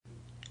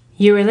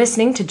You are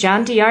listening to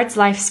John Douillard's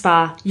Life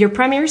Spa, your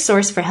premier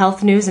source for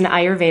health news and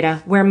Ayurveda,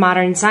 where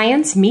modern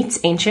science meets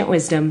ancient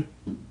wisdom.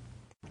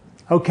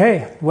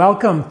 Okay,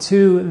 welcome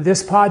to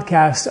this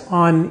podcast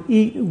on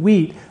Eat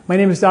Wheat. My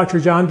name is Dr.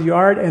 John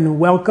Douillard, and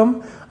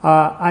welcome.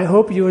 I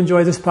hope you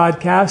enjoy this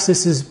podcast.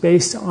 This is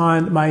based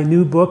on my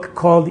new book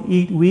called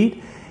Eat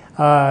Wheat,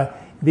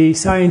 the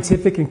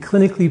scientific and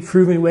clinically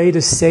proven way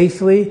to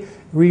safely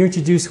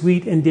reintroduce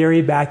wheat and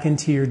dairy back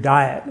into your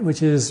diet,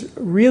 which is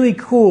really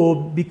cool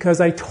because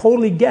I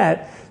totally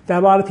get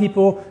that a lot of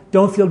people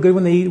don't feel good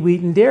when they eat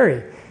wheat and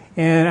dairy.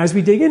 And as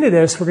we dig into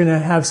this, we're going to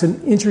have some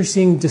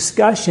interesting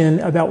discussion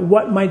about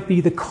what might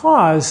be the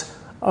cause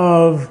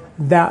of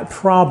that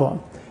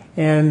problem.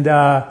 And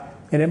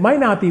it might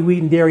not be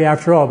wheat and dairy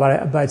after all,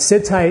 but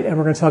sit tight and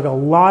we're going to talk a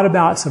lot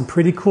about some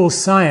pretty cool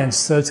science.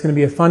 So it's going to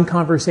be a fun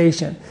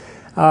conversation.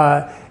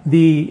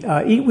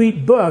 The Eat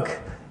Wheat book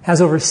has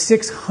over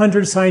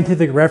 600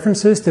 scientific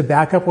references to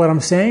back up what I'm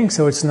saying.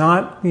 So it's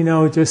not,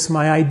 just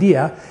my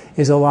idea.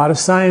 There's a lot of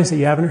science that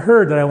you haven't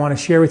heard that I want to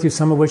share with you,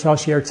 some of which I'll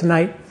share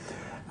tonight.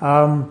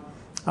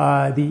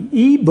 The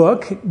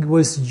ebook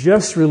was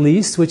just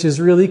released, which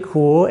is really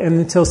cool. And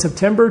until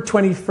September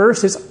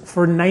 21st, it's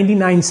for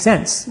 99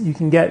 cents. You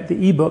can get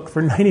the ebook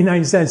for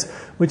 99 cents,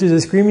 which is a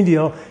screaming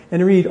deal,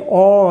 and read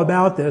all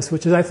about this,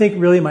 which is, I think,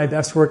 really my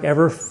best work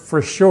ever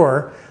for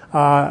sure.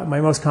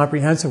 My most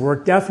comprehensive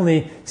work,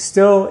 definitely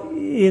still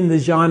in the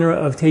genre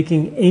of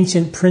taking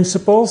ancient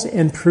principles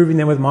and proving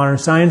them with modern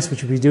science,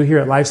 which we do here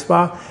at Life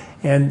Spa,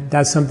 and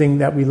that's something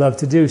that we love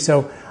to do.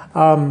 So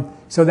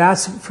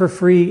that's for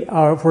free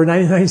for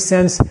 99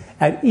 cents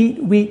at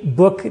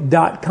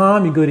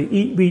eatwheatbook.com. You go to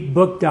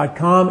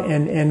eatwheatbook.com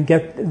and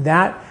get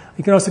that.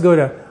 You can also go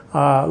to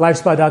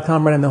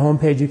lifespa.com right on the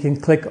homepage. You can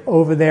click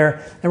over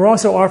there. And we're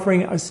also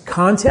offering a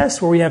contest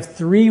where we have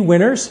 3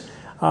 winners.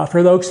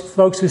 For those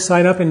folks who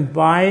sign up and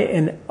buy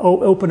and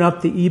open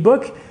up the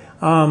ebook.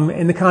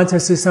 And the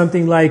contest is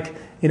something like,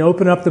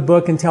 open up the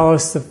book and tell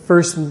us the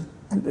first,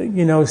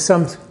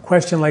 some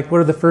question like, what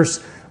are the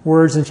first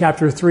words in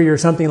chapter 3 or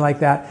something like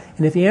that.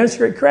 And if you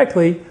answer it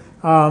correctly,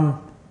 and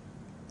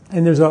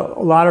there's a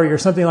lottery or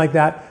something like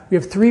that, we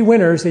have 3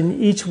 winners, and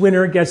each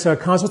winner gets a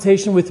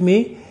consultation with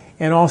me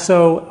and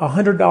also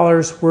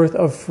 $100 worth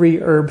of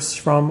free herbs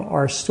from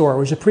our store,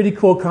 which is a pretty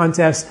cool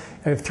contest.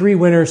 I have 3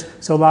 winners,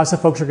 so lots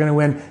of folks are going to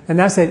win. And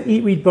that's at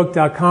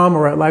eatwheatbook.com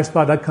or at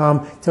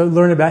lifespa.com to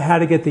learn about how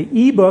to get the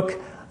ebook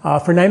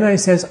for 99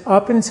 cents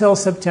up until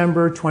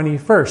September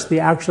 21st. The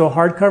actual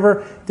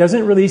hardcover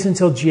doesn't release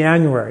until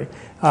January.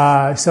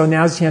 So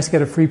now's a chance to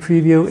get a free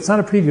preview. It's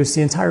not a preview, it's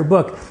the entire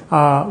book,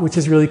 which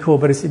is really cool,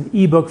 but it's in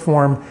ebook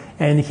form,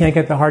 and you can't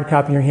get the hard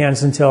copy in your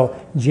hands until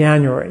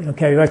January.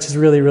 Okay, which is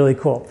really, really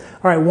cool.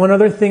 All right, one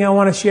other thing I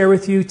want to share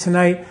with you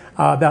tonight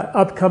about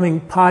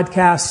upcoming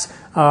podcasts.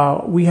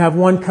 We have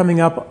one coming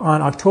up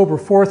on October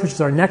 4th, which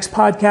is our next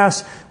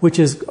podcast, which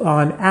is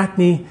on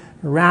acne,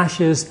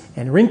 rashes,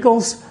 and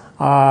wrinkles.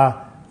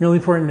 Really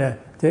important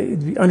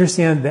to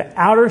understand the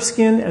outer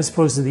skin as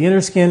opposed to the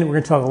inner skin. We're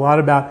going to talk a lot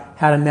about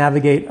how to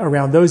navigate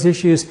around those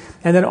issues.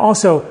 And then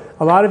also,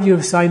 a lot of you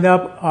have signed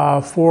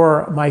up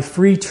for my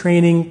free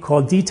training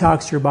called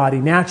Detox Your Body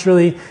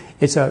Naturally.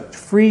 It's a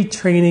free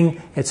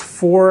training. It's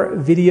 4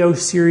 video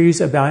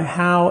series about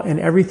how and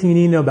everything you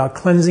need to know about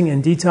cleansing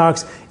and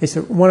detox. It's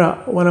one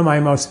of my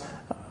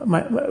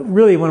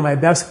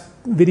best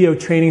video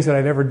trainings that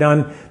I've ever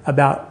done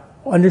about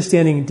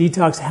understanding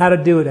detox, how to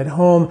do it at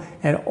home,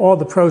 and all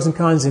the pros and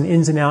cons and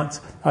ins and outs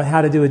of how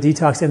to do a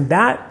detox. And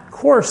that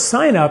course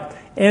sign up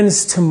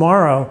ends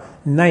tomorrow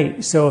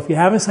night. So if you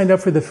haven't signed up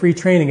for the free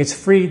training, it's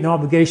free, no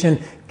obligation.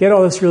 Get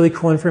all this really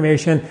cool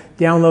information,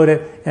 download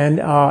it,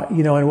 and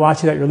and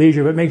watch it at your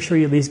leisure. But make sure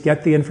you at least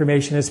get the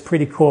information. It's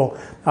pretty cool.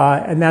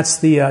 And that's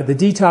the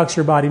Detox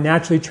Your Body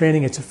Naturally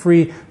training. It's a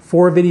free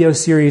 4 video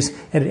series,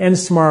 and it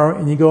ends tomorrow.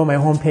 And you go on my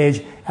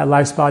homepage at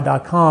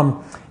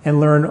lifespa.com and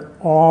learn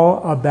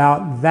all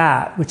about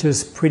that, which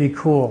is pretty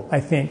cool, I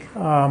think.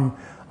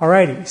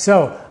 Alrighty,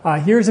 so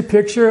here's a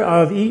picture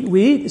of Eat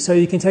Wheat, so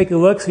you can take a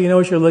look, so you know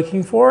what you're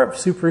looking for.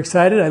 Super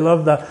excited. I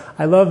love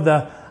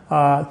the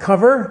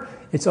cover.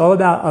 It's all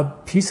about a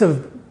piece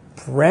of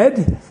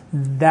bread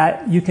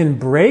that you can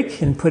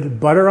break and put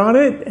butter on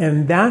it,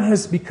 and that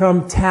has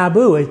become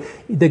taboo.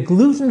 The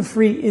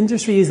gluten-free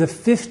industry is a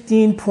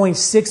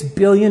 $15.6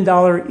 billion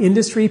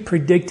industry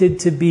predicted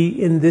to be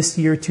in this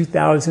year,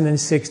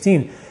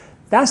 2016.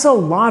 That's a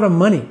lot of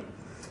money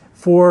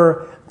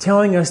for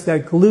telling us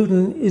that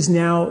gluten is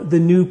now the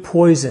new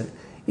poison.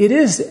 It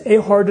is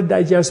a hard to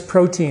digest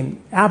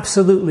protein.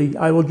 Absolutely,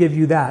 I will give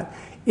you that.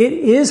 It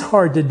is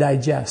hard to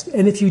digest.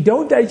 And if you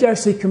don't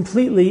digest it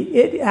completely,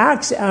 it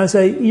acts as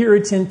an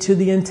irritant to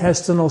the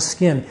intestinal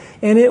skin.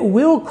 And it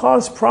will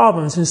cause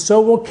problems, and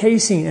so will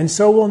casein, and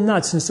so will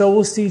nuts, and so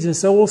will seeds, and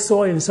so will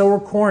soy, and so will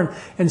corn,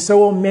 and so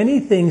will many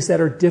things that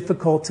are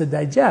difficult to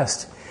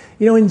digest.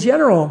 In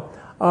general,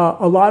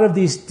 a lot of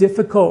these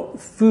difficult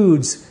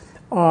foods,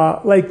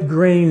 like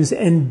grains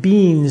and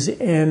beans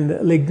and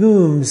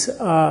legumes,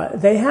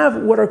 they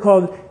have what are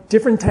called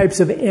different types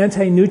of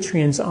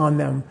anti-nutrients on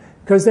them,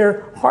 because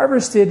they're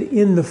harvested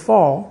in the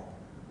fall,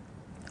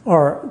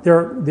 or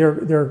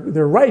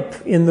they're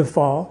ripe in the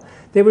fall.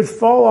 They would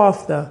fall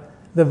off the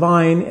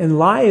vine and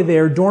lie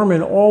there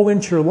dormant all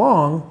winter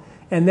long,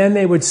 and then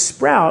they would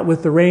sprout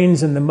with the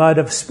rains and the mud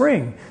of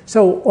spring.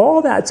 So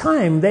all that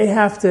time, they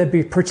have to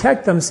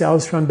protect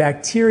themselves from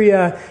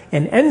bacteria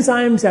and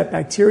enzymes that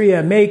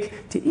bacteria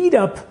make to eat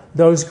up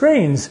those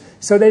grains.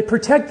 So they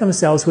protect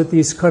themselves with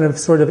these kind of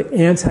sort of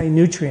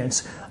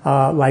anti-nutrients,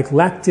 like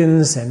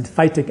lectins and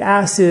phytic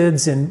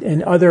acids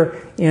and other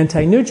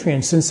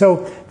anti-nutrients. And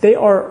so they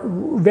are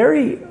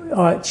very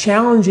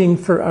challenging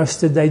for us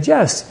to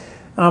digest.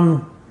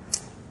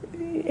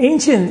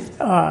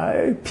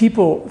 Ancient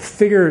people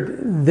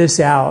figured this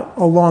out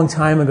a long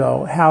time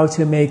ago, how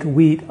to make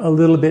wheat a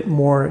little bit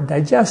more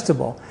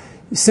digestible.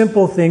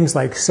 Simple things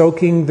like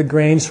soaking the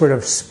grain, sort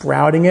of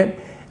sprouting it,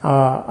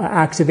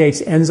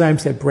 activates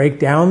enzymes that break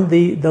down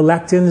the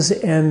lectins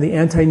and the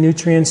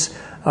anti-nutrients,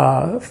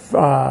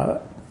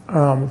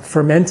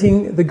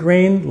 fermenting the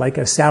grain, like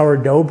a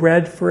sourdough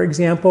bread, for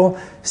example.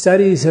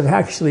 Studies have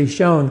actually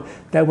shown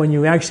that when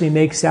you actually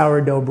make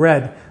sourdough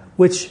bread,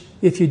 which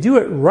if you do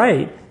it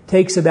right,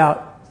 takes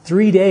about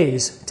 3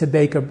 days to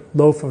bake a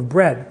loaf of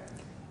bread.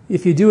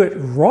 If you do it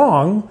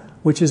wrong,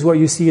 which is what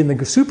you see in the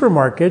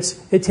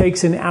supermarkets, it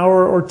takes an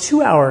hour or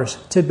 2 hours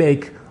to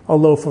bake a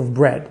loaf of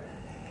bread.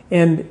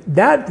 And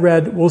that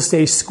bread will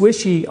stay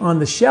squishy on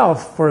the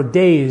shelf for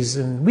days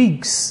and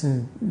weeks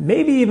and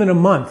maybe even a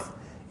month,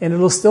 and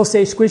it'll still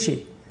stay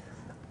squishy.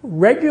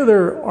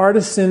 Regular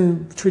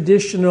artisan,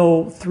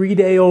 traditional 3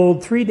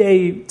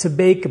 day to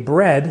bake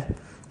bread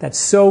that's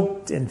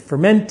soaked and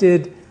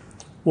fermented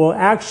will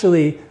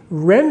actually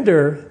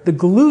render the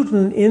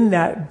gluten in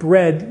that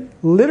bread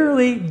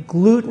literally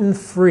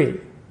gluten-free.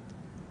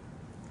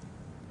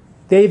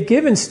 They've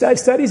given,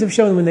 studies have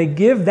shown when they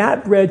give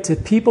that bread to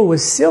people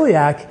with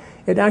celiac,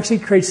 it actually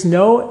creates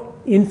no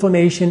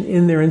inflammation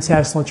in their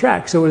intestinal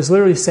tract. So it is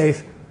literally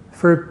safe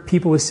for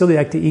people with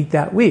celiac to eat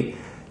that wheat.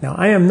 Now,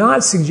 I am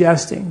not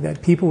suggesting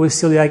that people with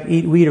celiac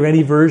eat wheat or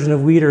any version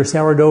of wheat or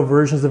sourdough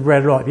versions of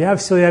bread at all. If you have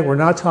celiac, we're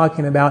not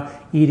talking about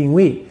eating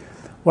wheat.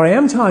 What I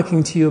am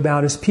talking to you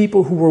about is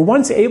people who were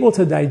once able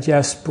to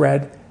digest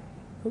bread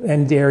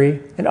and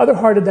dairy and other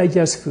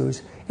hard-to-digest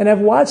foods, and have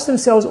watched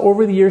themselves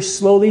over the years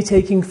slowly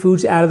taking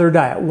foods out of their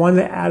diet. One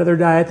out of their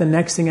diet, the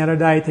next thing out of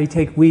their diet, they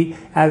take wheat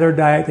out of their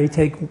diet, they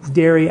take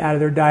dairy out of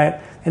their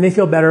diet, and they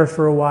feel better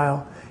for a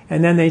while.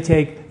 And then they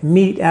take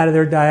meat out of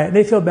their diet, and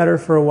they feel better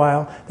for a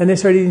while. Then they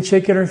start eating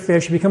chicken or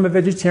fish, become a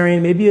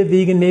vegetarian, maybe a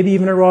vegan, maybe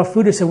even a raw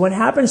foodist. And what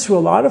happens to a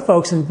lot of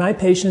folks, and my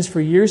patients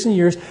for years and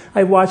years,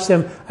 I've watched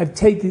them,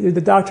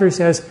 the doctor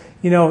says,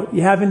 you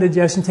have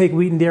indigestion, take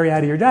wheat and dairy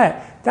out of your diet.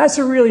 That's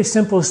a really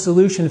simple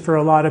solution for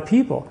a lot of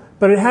people.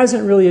 But it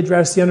hasn't really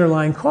addressed the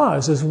underlying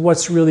cause of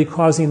what's really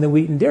causing the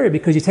wheat and dairy.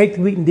 Because you take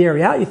the wheat and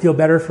dairy out, you feel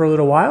better for a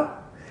little while.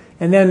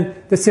 And then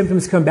the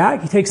symptoms come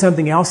back. You take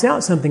something else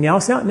out.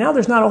 Now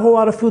there's not a whole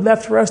lot of food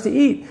left for us to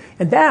eat.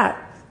 And that,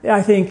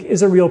 I think,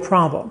 is a real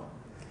problem.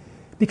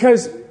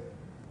 Because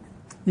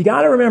you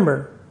got to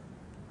remember,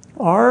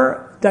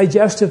 our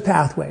digestive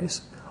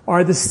pathways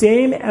are the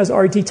same as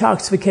our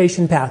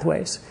detoxification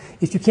pathways.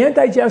 If you can't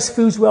digest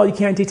foods well, you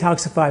can't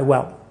detoxify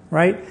well,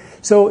 right?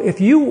 So if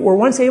you were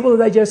once able to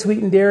digest wheat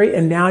and dairy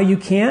and now you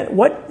can't,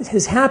 what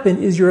has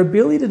happened is your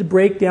ability to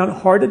break down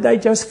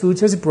hard-to-digest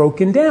foods has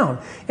broken down.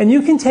 And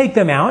you can take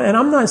them out, and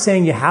I'm not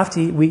saying you have to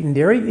eat wheat and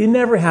dairy. You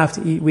never have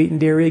to eat wheat and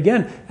dairy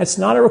again. That's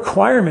not a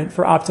requirement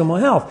for optimal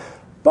health.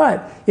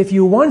 But if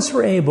you once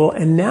were able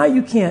and now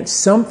you can't,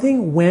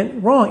 something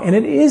went wrong. And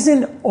it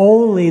isn't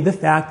only the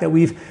fact that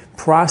we've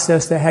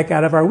processed the heck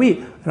out of our wheat.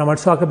 And I'm going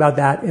to talk about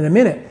that in a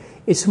minute.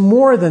 It's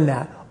more than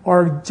that.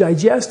 Our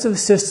digestive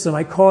system,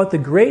 I call it the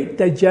great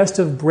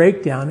digestive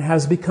breakdown,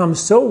 has become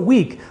so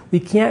weak we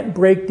can't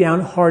break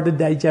down hard to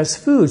digest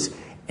foods.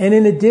 And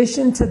in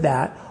addition to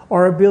that,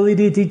 our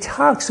ability to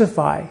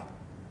detoxify.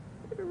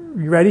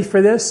 You ready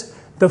for this?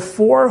 The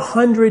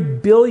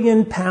 400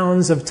 billion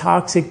pounds of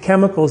toxic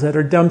chemicals that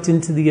are dumped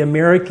into the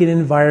American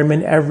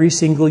environment every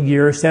single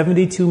year,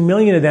 72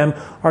 million of them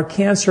are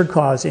cancer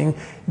causing,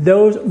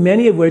 those,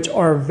 many of which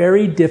are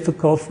very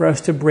difficult for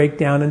us to break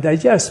down and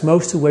digest,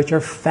 most of which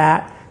are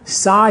fat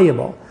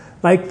soluble,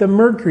 like the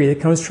mercury that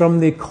comes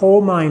from the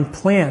coal mine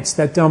plants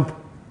that dump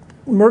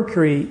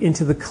mercury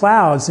into the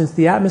clouds, into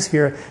the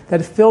atmosphere,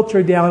 that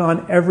filter down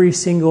on every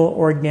single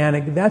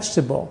organic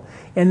vegetable.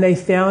 And they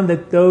found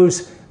that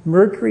those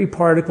mercury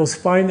particles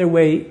find their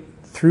way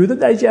through the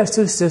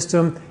digestive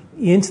system,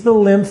 into the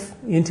lymph,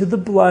 into the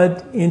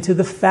blood, into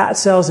the fat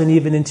cells, and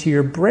even into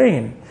your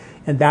brain.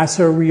 And that's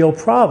a real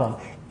problem.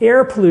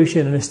 Air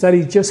pollution, in a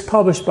study just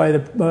published by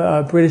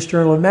the British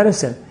Journal of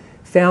Medicine,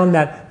 found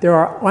that there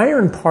are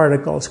iron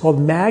particles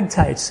called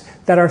magtites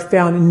that are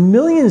found in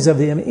millions of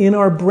them in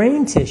our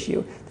brain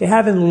tissue. They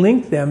haven't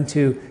linked them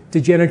to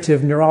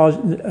degenerative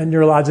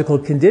neurological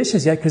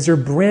conditions yet because they're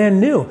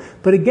brand new.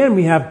 But again,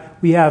 we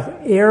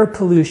have air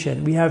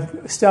pollution. We have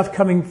stuff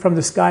coming from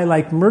the sky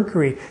like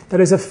mercury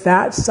that is a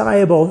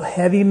fat-soluble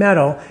heavy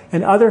metal,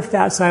 and other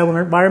fat-soluble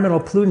environmental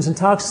pollutants and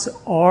toxins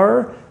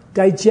are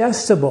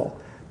digestible.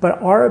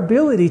 But our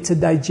ability to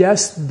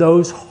digest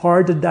those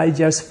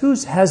hard-to-digest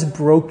foods has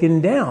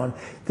broken down.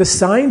 The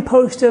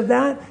signpost of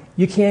that,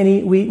 you can't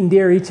eat wheat and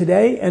dairy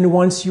today, and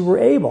once you were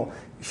able.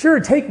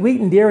 Sure, take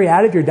wheat and dairy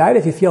out of your diet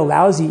if you feel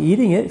lousy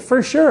eating it,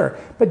 for sure.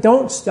 But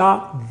don't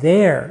stop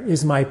there,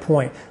 is my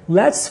point.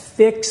 Let's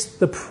fix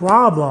the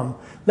problem.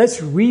 Let's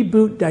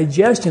reboot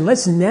digestion.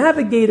 Let's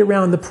navigate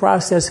around the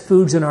processed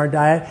foods in our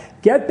diet,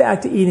 get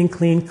back to eating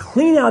clean,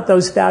 clean out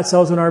those fat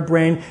cells in our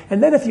brain,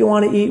 and then if you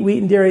want to eat wheat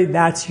and dairy,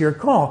 that's your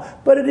call.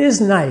 But it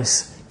is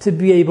nice to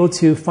be able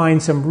to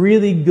find some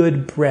really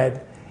good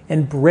bread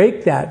and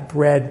break that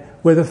bread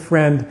with a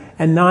friend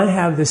and not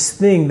have this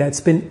thing that's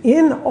been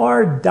in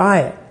our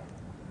diet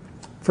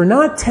for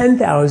not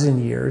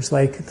 10,000 years,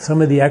 like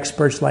some of the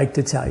experts like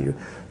to tell you.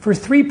 For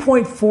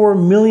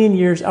 3.4 million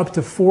years, up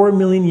to 4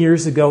 million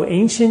years ago,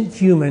 ancient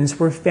humans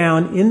were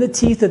found, in the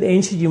teeth of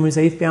ancient humans,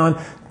 they found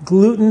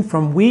gluten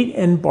from wheat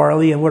and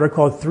barley and what are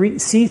called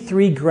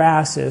C3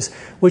 grasses,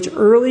 which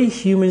early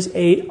humans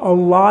ate a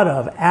lot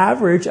of.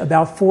 Average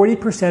about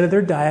 40% of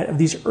their diet of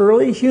these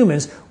early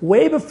humans,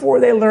 way before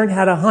they learned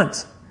how to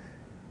hunt.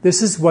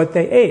 This is what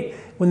they ate.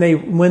 When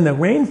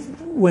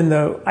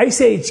the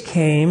ice age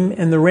came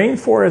and the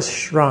rainforest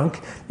shrunk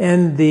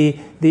and the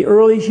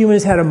early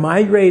humans had to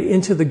migrate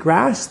into the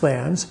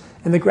grasslands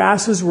and the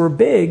grasses were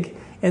big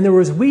and there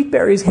was wheat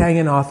berries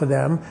hanging off of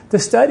them, the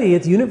study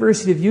at the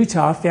University of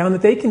Utah found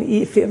that they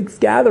can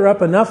gather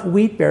up enough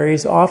wheat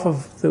berries off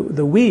of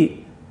the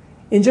wheat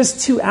in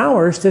just 2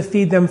 hours to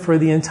feed them for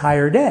the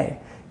entire day.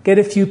 Get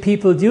a few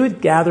people to do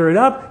it, gather it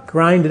up,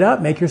 grind it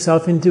up, make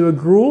yourself into a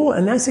gruel,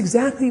 and that's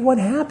exactly what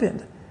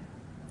happened.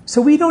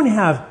 So we don't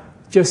have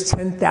just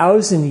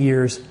 10,000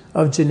 years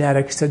of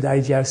genetics to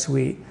digest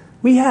wheat.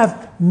 We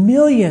have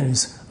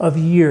millions of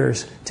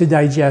years to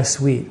digest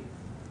wheat.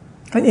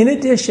 And in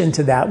addition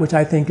to that, which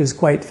I think is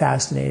quite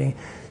fascinating,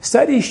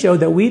 studies show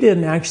that we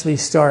didn't actually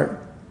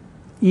start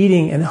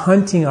eating and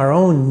hunting our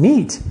own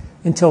meat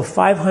until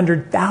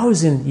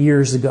 500,000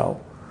 years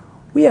ago.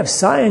 We have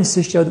science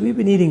to show that we've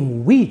been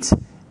eating wheat,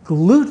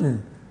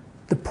 gluten,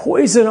 the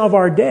poison of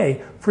our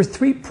day, for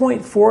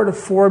 3.4 to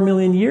 4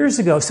 million years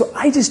ago. So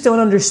I just don't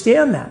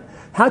understand that.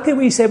 How can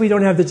we say we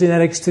don't have the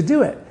genetics to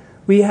do it?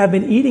 We have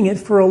been eating it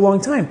for a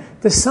long time.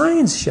 The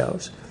science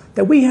shows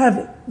that we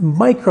have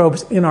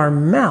microbes in our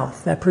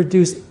mouth that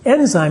produce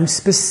enzymes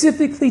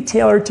specifically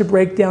tailored to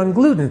break down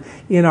gluten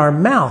in our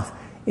mouth,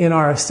 in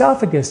our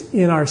esophagus,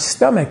 in our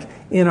stomach,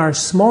 in our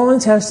small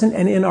intestine,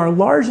 and in our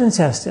large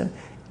intestine.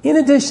 In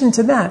addition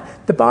to that,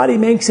 the body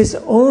makes its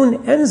own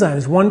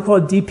enzymes, one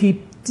called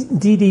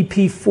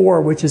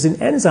DDP4, which is an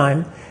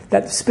enzyme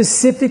that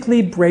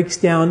specifically breaks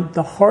down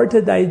the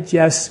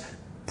hard-to-digest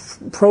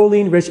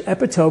proline-rich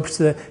epitopes,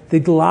 the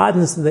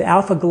gliadins, the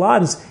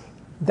alpha-gliadins,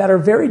 that are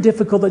very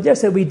difficult to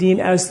digest, that we deem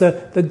as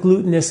the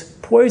glutinous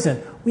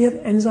poison. We have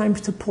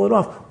enzymes to pull it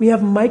off. We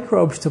have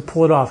microbes to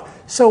pull it off.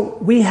 So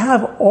we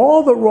have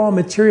all the raw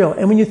material.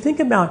 And when you think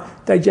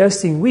about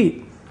digesting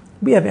wheat,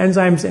 we have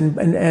enzymes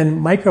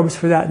and microbes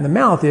for that in the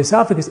mouth, the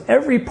esophagus.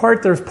 Every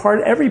part of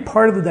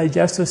the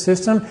digestive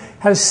system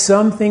has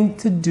something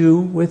to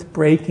do with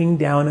breaking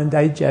down and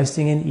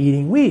digesting and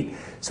eating wheat.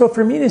 So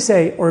for me to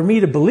say, or me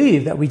to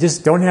believe that we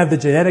just don't have the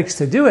genetics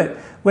to do it,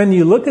 when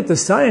you look at the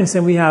science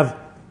and we have,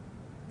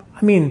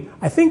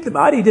 I think the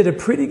body did a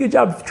pretty good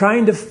job of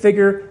trying to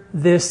figure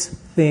this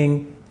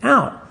thing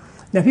out.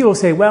 Now people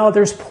say, well,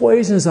 there's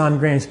poisons on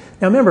grains.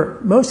 Now remember,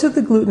 most of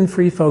the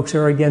gluten-free folks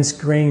are against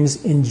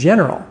grains in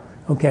general.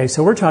 Okay,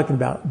 so we're talking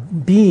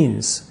about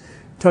beans,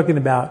 talking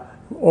about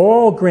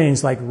all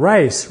grains like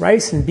rice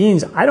and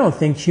beans. I don't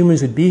think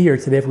humans would be here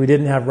today if we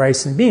didn't have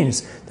rice and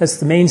beans. That's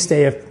the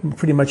mainstay of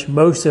pretty much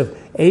most of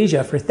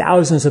Asia for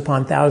thousands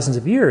upon thousands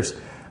of years.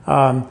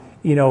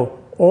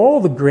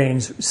 All the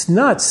grains,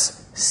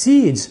 nuts,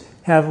 seeds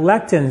have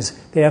lectins,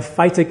 they have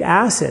phytic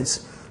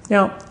acids.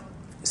 Now,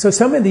 so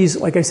some of these,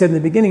 like I said in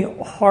the beginning,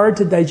 hard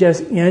to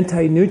digest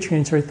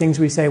anti-nutrients are things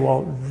we say,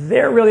 well,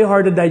 they're really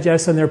hard to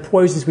digest and they're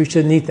poisons, we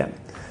shouldn't eat them.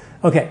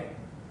 Okay,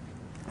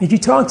 if you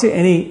talk to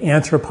any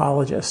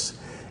anthropologist,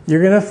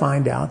 you're going to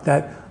find out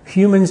that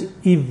humans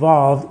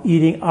evolved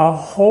eating a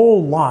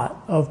whole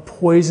lot of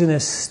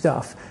poisonous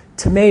stuff.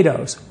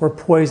 Tomatoes were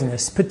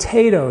poisonous.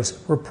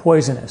 Potatoes were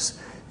poisonous.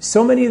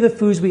 So many of the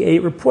foods we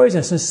ate were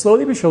poisonous, and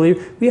slowly but surely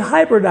we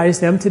hybridized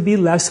them to be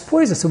less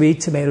poisonous. So we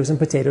eat tomatoes and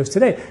potatoes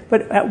today.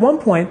 But at one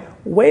point,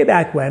 way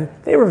back when,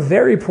 they were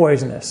very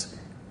poisonous.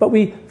 But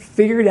we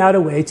figured out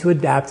a way to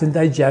adapt and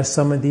digest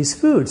some of these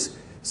foods.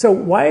 So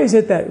why is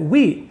it that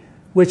wheat,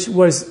 which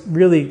was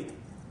really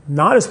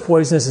not as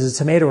poisonous as a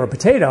tomato or a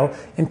potato.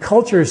 And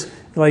cultures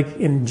like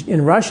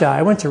in Russia,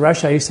 I went to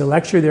Russia, I used to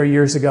lecture there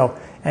years ago,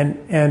 and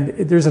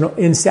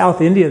in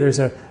South India there's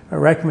a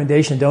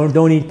recommendation,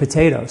 don't eat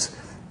potatoes.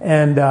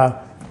 And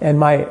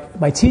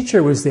my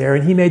teacher was there,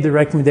 and he made the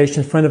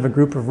recommendation in front of a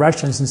group of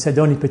Russians and said,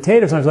 don't eat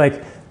potatoes. And I was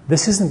like,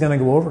 this isn't going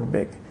to go over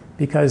big,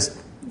 because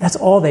that's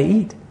all they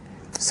eat.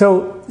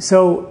 So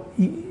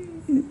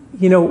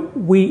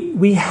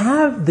we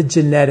have the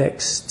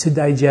genetics to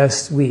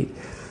digest wheat.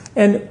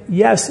 And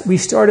yes, we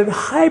started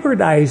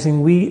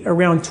hybridizing wheat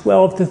around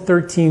 12 to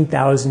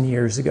 13,000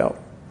 years ago.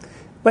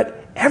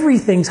 But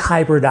everything's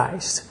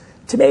hybridized.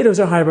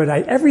 Tomatoes are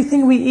hybridized.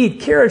 Everything we eat,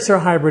 carrots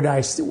are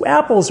hybridized.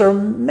 Apples are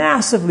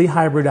massively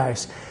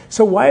hybridized.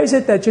 So why is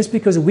it that just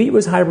because wheat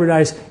was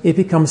hybridized, it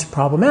becomes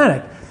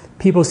problematic?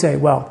 People say,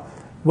 well,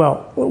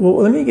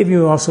 let me give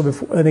you also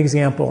an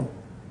example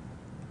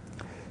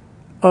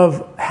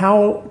of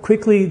how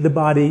quickly the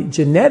body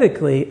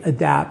genetically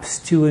adapts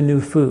to a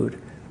new food.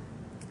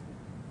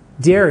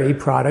 Dairy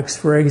products,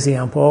 for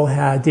example,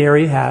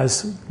 dairy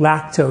has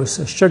lactose,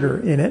 a sugar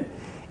in it,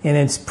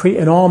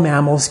 and all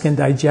mammals can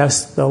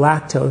digest the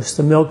lactose,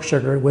 the milk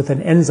sugar, with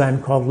an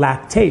enzyme called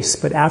lactase.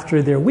 But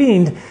after they're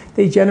weaned,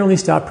 they generally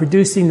stop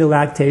producing the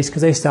lactase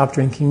because they stop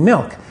drinking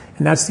milk.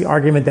 And that's the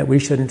argument that we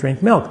shouldn't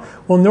drink milk.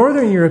 Well,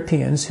 Northern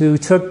Europeans who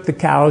took the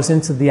cows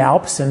into the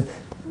Alps and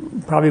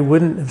probably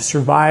wouldn't have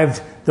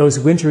survived those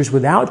winters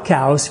without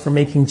cows for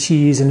making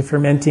cheese and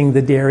fermenting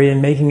the dairy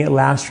and making it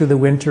last through the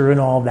winter and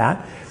all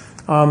that,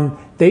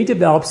 they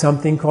developed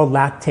something called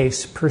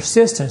lactase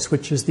persistence,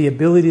 which is the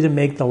ability to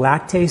make the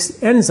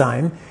lactase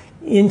enzyme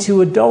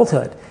into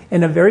adulthood.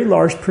 And a very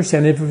large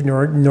percentage of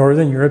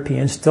Northern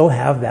Europeans still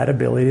have that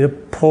ability to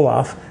pull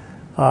off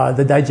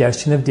the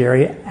digestion of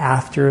dairy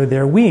after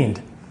they're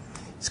weaned.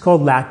 It's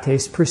called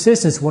lactase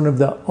persistence, one of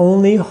the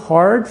only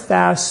hard,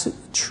 fast,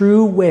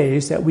 true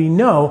ways that we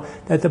know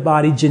that the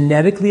body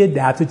genetically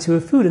adapted to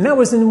a food. And that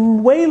was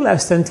in way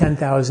less than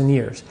 10,000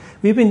 years.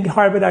 We've been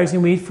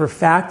hybridizing wheat for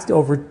fact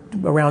over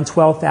around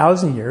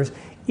 12,000 years,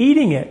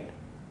 eating it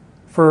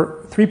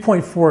for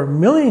 3.4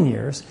 million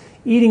years,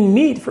 eating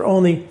meat for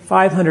only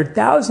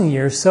 500,000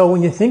 years. So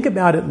when you think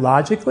about it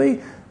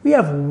logically, we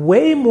have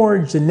way more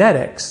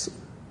genetics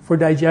for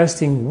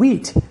digesting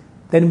wheat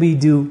than we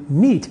do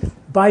meat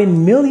by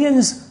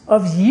millions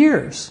of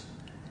years.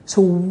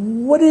 So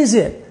what is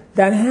it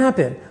that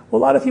happened? Well,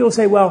 a lot of people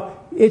say, well,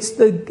 it's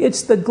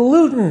the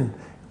gluten.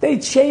 They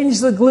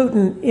changed the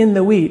gluten in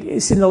the wheat.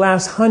 It's in the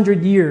last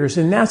 100 years,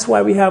 and that's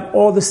why we have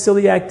all the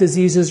celiac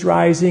diseases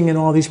rising and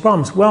all these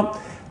problems.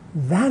 Well,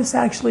 that's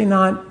actually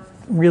not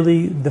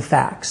really the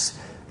facts.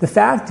 The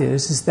fact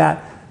is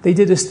that they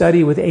did a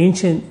study with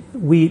ancient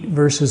wheat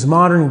versus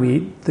modern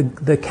wheat,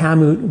 the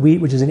Kamut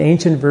wheat, which is an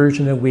ancient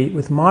version of wheat,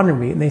 with modern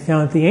wheat, and they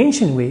found that the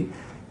ancient wheat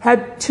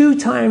had 2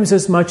 times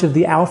as much of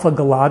the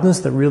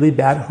alpha-galactans, the really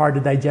bad,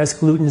 hard-to-digest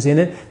glutens in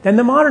it, than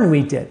the modern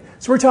wheat did.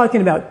 So we're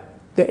talking about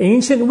the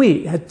ancient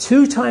wheat had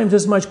 2 times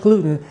as much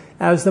gluten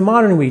as the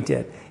modern wheat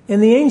did.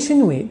 And the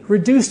ancient wheat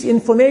reduced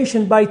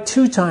inflammation by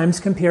 2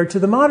 times compared to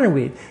the modern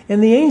wheat.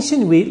 And the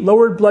ancient wheat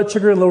lowered blood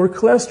sugar, lowered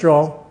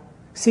cholesterol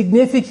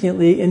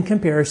significantly in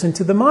comparison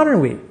to the modern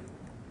wheat.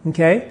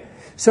 Okay?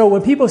 So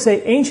when people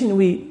say ancient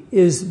wheat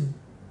is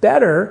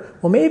better,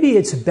 well, maybe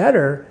it's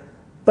better,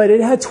 but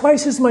it had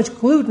twice as much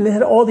gluten. It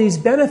had all these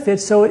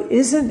benefits, so it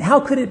isn't, how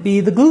could it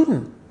be the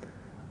gluten?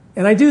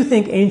 And I do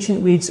think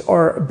ancient wheats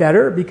are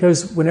better,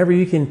 because whenever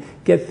you can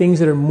get things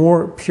that are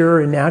more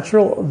pure and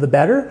natural, the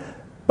better.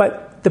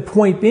 But the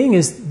point being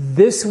is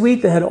this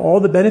wheat that had all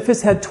the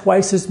benefits had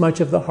twice as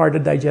much of the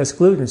hard-to-digest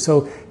gluten.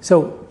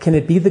 So can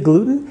it be the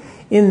gluten?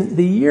 In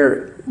the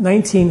year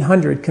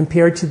 1900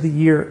 compared to the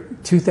year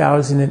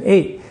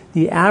 2008,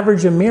 the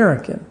average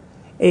American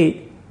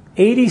ate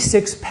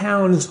 86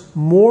 pounds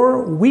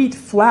more wheat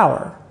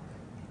flour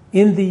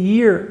in the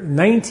year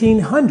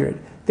 1900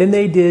 than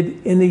they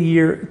did in the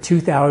year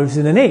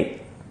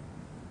 2008.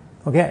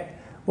 Okay,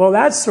 well,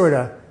 that's sort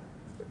of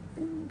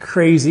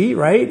crazy,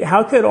 right?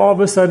 How could all of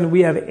a sudden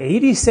we have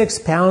 86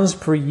 pounds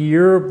per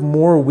year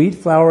more wheat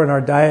flour in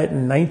our diet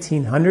in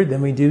 1900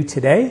 than we do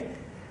today?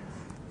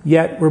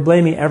 Yet we're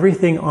blaming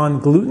everything on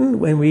gluten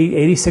when we eat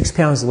 86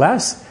 pounds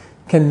less?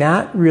 Can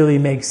that really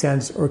make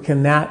sense, or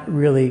can that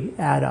really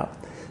add up?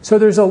 So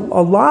there's a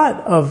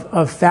lot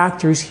of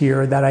factors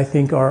here that I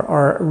think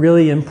are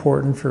really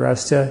important for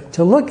us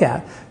to look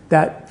at,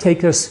 that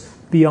take us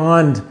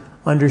beyond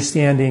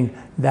understanding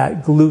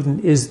that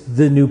gluten is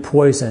the new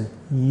poison.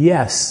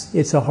 Yes,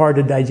 it's a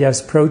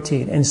hard-to-digest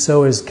protein, and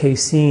so is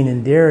casein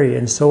and dairy,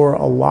 and so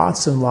are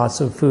lots and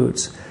lots of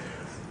foods.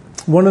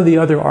 One of the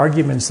other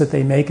arguments that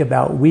they make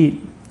about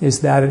wheat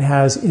is that it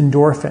has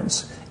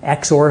endorphins,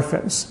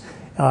 exorphins,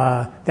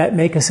 that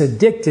make us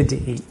addicted to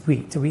eat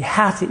wheat. So we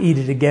have to eat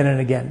it again and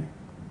again.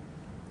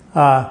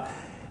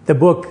 The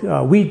book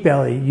Wheat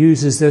Belly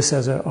uses this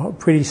as a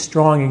pretty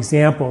strong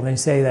example. They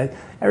say that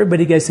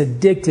everybody gets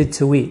addicted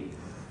to wheat.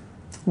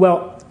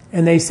 Well,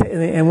 and they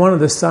say, and one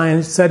of the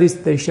science studies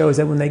that they show is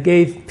that when they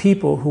gave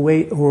people who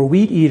were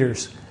wheat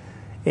eaters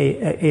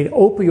an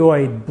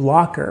opioid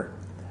blocker,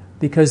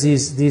 because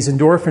these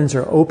endorphins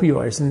are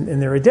opioids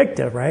and they're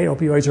addictive, right?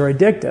 Opioids are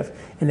addictive.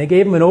 And they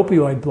gave them an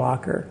opioid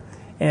blocker.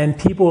 And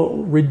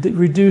people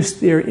reduced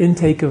their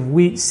intake of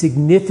wheat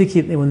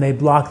significantly when they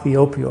blocked the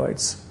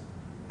opioids.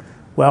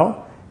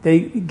 Well,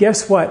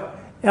 guess what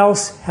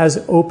else has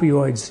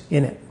opioids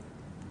in it?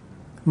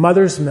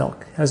 Mother's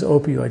milk has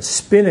opioids.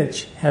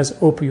 Spinach has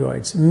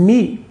opioids.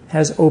 Meat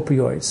has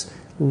opioids.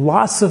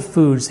 Lots of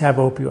foods have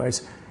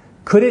opioids.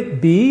 Could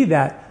it be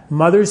that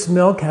mother's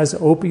milk has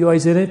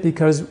opioids in it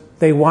because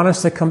they want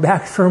us to come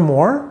back for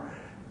more?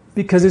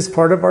 Because it's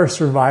part of our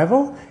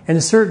survival?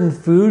 And certain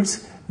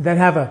foods that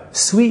have a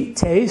sweet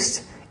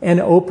taste and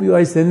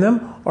opioids in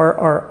them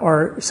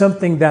are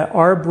something that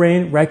our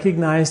brain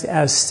recognized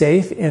as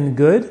safe and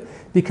good?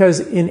 Because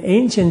in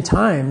ancient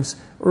times,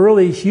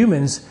 early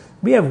humans,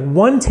 we have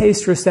one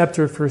taste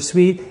receptor for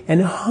sweet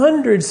and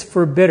hundreds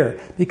for bitter,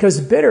 because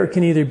bitter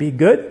can either be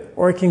good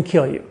or it can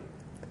kill you.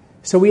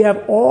 So we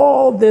have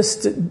all this,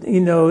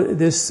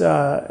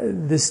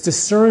 this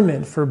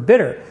discernment for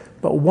bitter,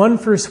 but one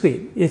for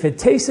sweet. If it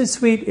tasted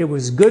sweet, it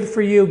was good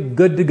for you,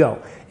 good to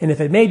go. And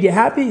if it made you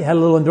happy, had a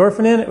little endorphin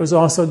in it, it was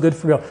also good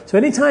for you. So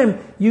anytime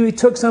you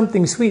took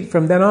something sweet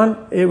from then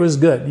on, it was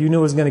good. You knew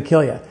it was going to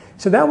kill you.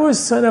 So that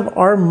was kind of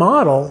our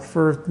model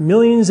for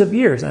millions of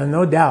years. And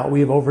no doubt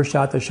we've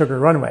overshot the sugar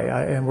runway,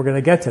 and we're going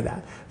to get to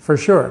that for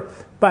sure.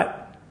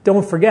 But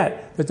don't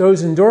forget that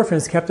those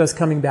endorphins kept us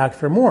coming back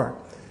for more.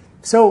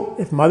 So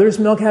if mother's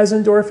milk has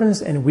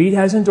endorphins and wheat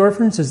has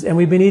endorphins, and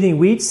we've been eating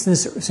wheat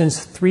since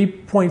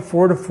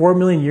 3.4 to 4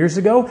 million years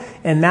ago,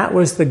 and that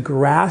was the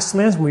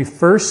grasslands when we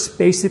first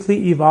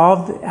basically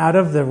evolved out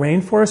of the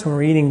rainforest, when we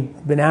were eating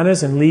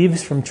bananas and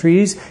leaves from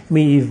trees, and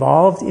we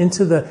evolved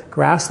into the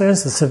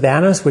grasslands, the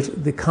savannas, which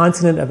the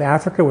continent of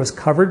Africa was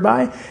covered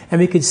by, and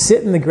we could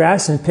sit in the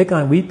grass and pick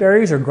on wheat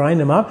berries or grind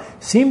them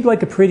up. Seemed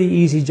like a pretty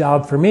easy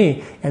job for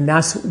me, and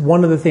that's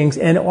one of the things.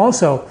 And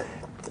also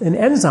an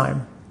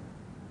enzyme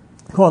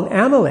called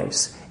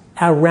amylase,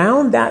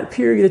 around that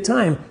period of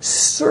time,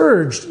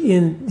 surged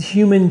in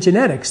human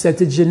genetics, that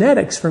the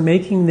genetics for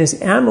making this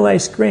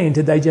amylase grain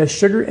to digest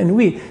sugar and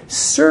wheat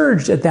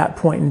surged at that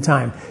point in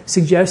time,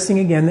 suggesting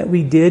again that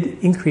we did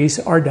increase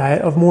our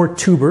diet of more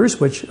tubers,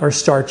 which are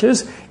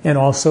starches, and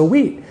also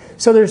wheat.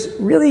 So there's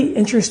really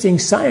interesting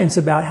science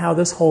about how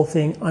this whole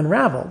thing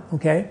unraveled,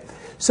 okay?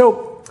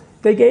 So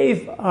they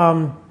gave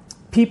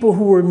people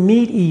who were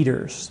meat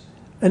eaters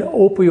an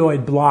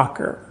opioid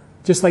blocker,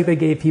 just like they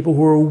gave people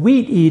who were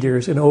wheat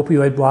eaters an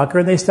opioid blocker,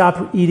 and they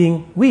stopped eating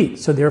wheat.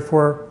 So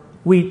therefore,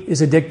 wheat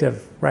is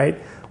addictive, right?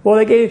 Well,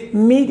 they gave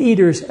meat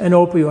eaters an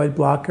opioid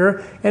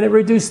blocker, and it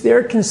reduced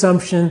their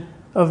consumption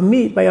of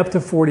meat by up to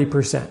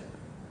 40%,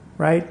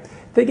 right?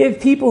 They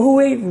gave people who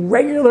ate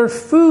regular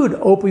food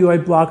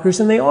opioid blockers,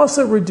 and they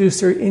also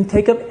reduced their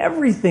intake of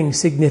everything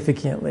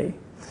significantly.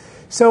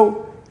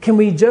 So can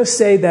we just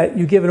say that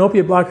you give an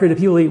opioid blocker to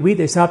people who eat wheat,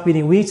 they stop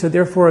eating wheat, so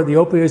therefore the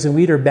opioids in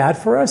wheat are bad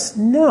for us?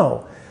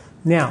 No.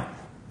 Now,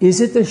 is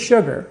it the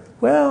sugar?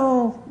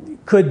 Well,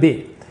 could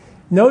be.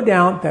 No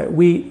doubt that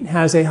wheat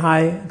has a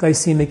high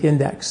glycemic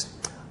index.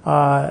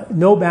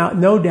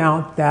 No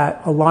doubt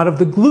that a lot of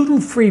the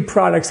gluten-free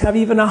products have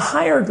even a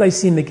higher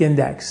glycemic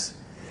index.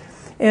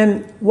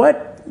 And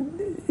what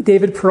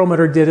David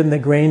Perlmutter did in the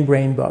Grain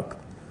Brain book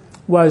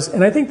was,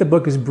 and I think the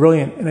book is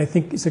brilliant, and I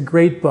think it's a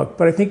great book,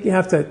 but I think you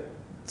have to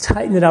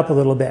tighten it up a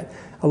little bit.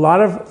 A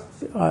lot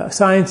of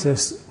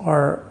scientists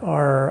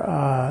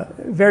are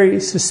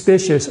very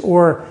suspicious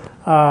or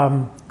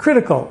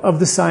critical of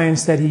the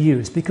science that he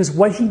used, because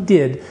what he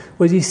did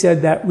was he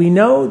said that we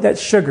know that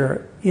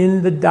sugar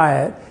in the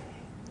diet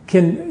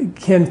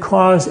can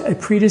cause a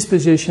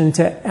predisposition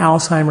to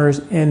Alzheimer's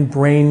and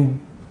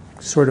brain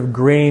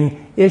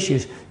grain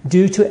issues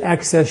due to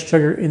excess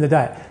sugar in the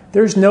diet.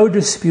 There's no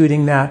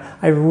disputing that.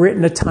 I've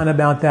written a ton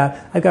about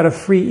that. I've got a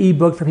free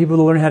ebook for people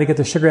to learn how to get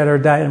the sugar out of their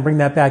diet and bring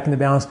that back into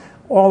balance.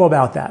 All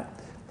about that.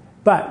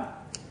 But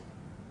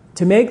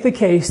to make the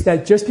case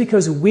that just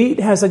because wheat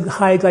has a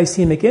high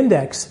glycemic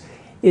index,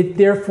 it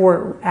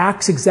therefore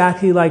acts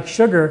exactly like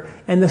sugar,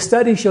 and the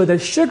studies show that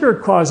sugar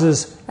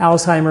causes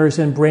Alzheimer's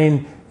and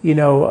brain,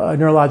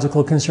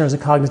 neurological concerns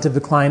and cognitive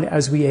decline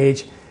as we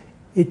age,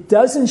 it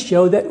doesn't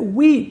show that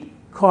wheat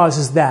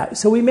causes that.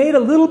 So we made a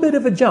little bit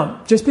of a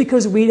jump. Just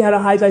because wheat had a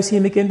high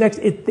glycemic index,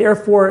 it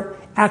therefore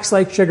acts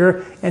like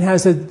sugar and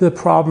has the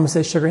problems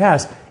that sugar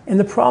has. And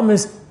the problem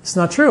is, it's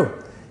not true.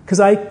 Because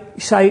I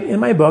cite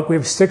in my book, we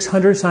have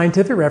 600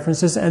 scientific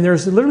references, and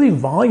there's literally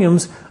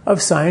volumes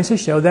of science to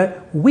show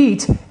that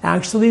wheat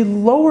actually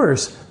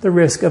lowers the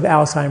risk of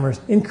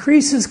Alzheimer's,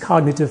 increases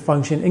cognitive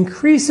function,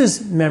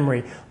 increases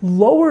memory,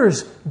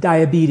 lowers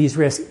diabetes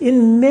risk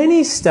in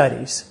many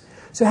studies.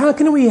 So how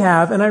can we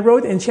have, and I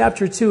wrote in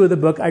chapter 2 of the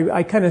book,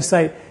 I kind of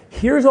cite,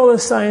 here's all the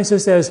science that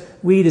says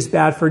wheat is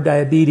bad for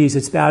diabetes,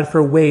 it's bad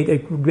for weight,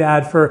 it's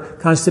bad for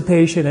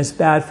constipation, it's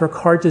bad for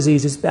heart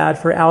disease, it's bad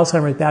for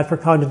Alzheimer's, it's bad for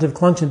cognitive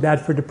function,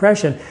 bad for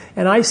depression.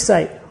 And I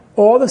cite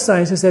all the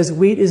science that says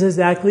wheat is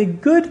exactly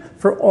good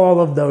for all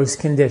of those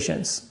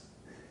conditions.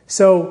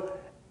 So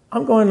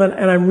I'm going,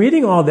 and I'm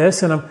reading all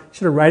this, and I'm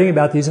sort of writing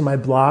about these in my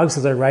blogs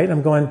as I write.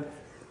 I'm going,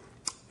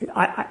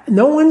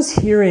 no one's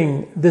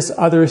hearing this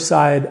other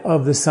side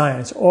of the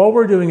science. All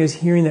we're doing is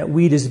hearing that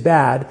wheat is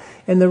bad.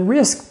 And the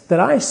risk that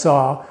I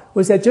saw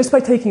was that just by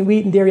taking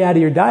wheat and dairy out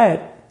of your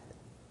diet,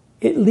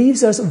 it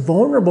leaves us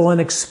vulnerable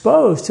and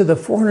exposed to the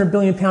 400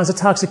 billion pounds of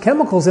toxic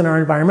chemicals in our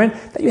environment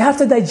that you have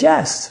to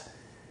digest.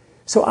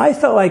 So I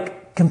felt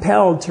like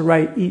compelled to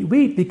write Eat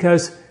Wheat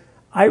because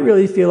I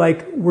really feel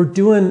like we're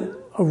doing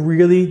a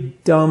really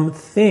dumb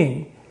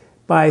thing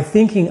by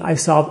thinking I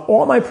solved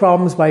all my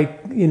problems by,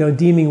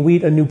 deeming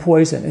wheat a new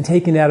poison and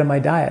taking it out of my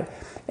diet.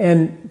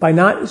 And by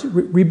not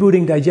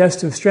rebooting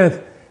digestive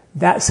strength,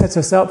 that sets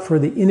us up for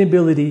the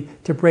inability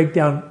to break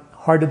down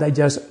hard to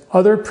digest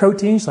other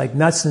proteins like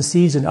nuts and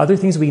seeds and other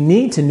things we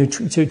need to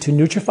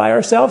nutrify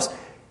ourselves,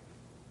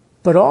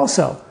 but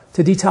also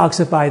to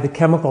detoxify the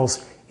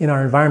chemicals in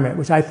our environment,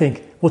 which I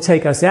think will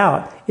take us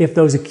out if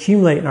those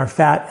accumulate in our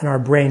fat and our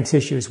brain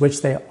tissues,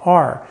 which they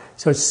are.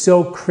 So it's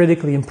so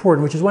critically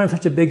important, which is why I'm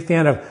such a big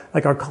fan of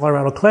like our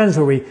Colorado Cleanse,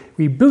 where we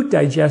reboot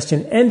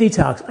digestion and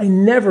detox. I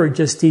never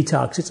just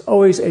detox. It's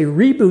always a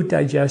reboot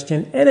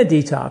digestion and a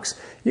detox.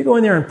 You go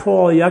in there and pull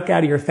all the yuck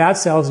out of your fat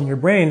cells in your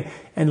brain,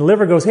 and the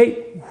liver goes,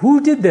 hey,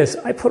 who did this?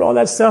 I put all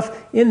that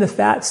stuff in the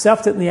fat,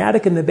 stuffed it in the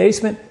attic, in the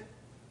basement,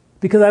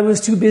 because I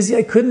was too busy.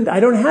 I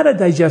don't know how to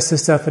digest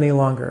this stuff any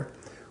longer.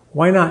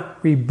 Why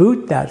not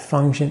reboot that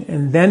function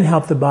and then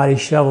help the body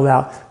shovel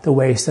out the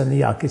waste and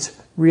the yuck? It's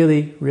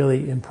really,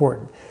 really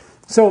important.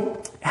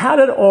 So how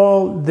did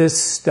all this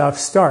stuff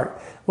start?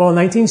 Well, in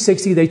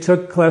 1960, they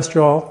took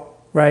cholesterol,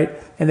 right,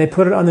 and they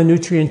put it on the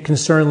nutrient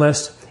concern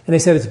list, and they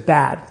said it's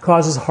bad,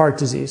 causes heart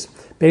disease,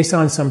 based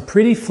on some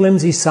pretty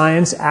flimsy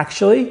science,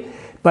 actually,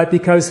 but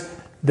because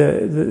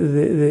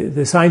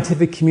the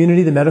scientific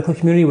community, the medical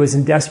community, was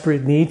in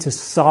desperate need to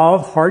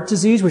solve heart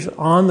disease, which was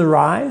on the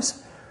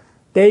rise,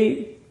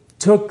 they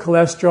took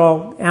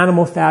cholesterol.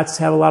 Animal fats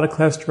have a lot of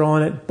cholesterol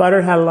in it.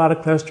 Butter had a lot of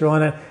cholesterol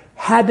in it.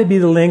 Had to be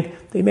the link.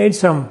 They made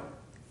some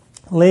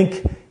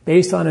link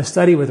based on a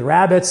study with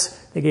rabbits.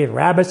 They gave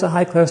rabbits a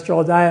high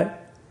cholesterol diet.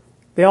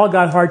 They all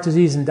got heart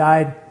disease and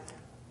died.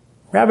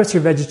 Rabbits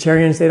are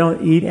vegetarians. They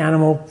don't eat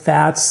animal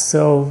fats,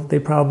 so they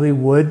probably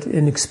would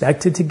and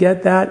expected to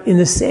get that. In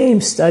the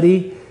same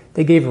study,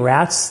 they gave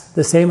rats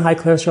the same high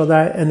cholesterol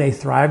diet, and they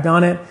thrived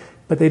on it.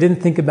 But they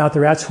didn't think about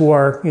the rats who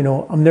are,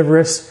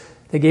 omnivorous.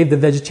 They gave the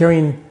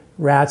vegetarian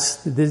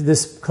rats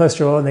this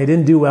cholesterol, and they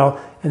didn't do well.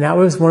 And that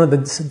was one of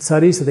the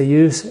studies that they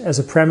used as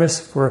a premise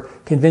for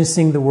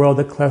convincing the world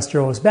that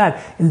cholesterol was bad.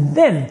 And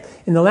then,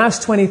 in the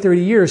last 20,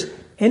 30 years,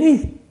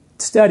 any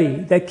study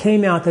that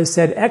came out that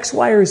said X,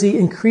 Y, or Z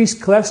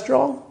increased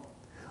cholesterol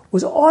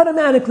was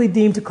automatically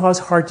deemed to cause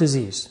heart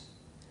disease.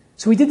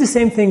 So we did the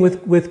same thing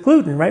with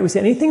gluten, right? We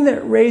said anything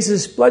that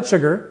raises blood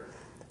sugar,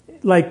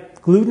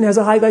 like gluten has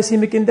a high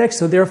glycemic index,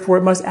 so therefore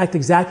it must act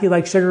exactly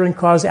like sugar and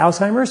cause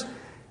Alzheimer's.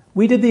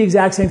 We did the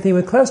exact same thing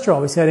with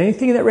cholesterol. We said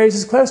anything that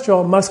raises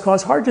cholesterol must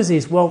cause heart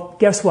disease. Well,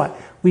 guess what?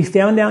 We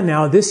found out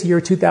now this year,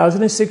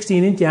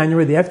 2016, in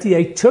January, the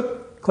FDA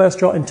took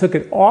cholesterol and took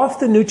it off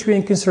the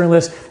nutrient concern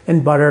list,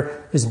 and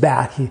butter is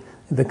back,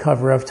 the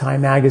cover of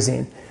Time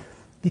magazine.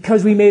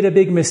 Because we made a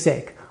big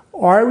mistake.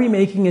 Are we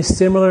making a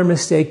similar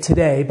mistake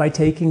today by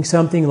taking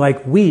something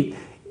like wheat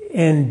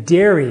and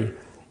dairy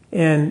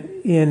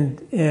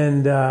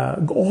and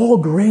all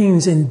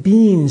grains and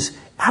beans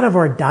out of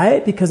our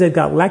diet because they've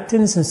got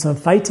lectins and some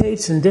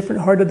phytates and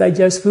different hard to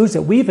digest foods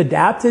that we've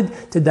adapted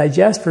to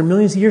digest for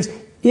millions of years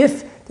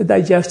if the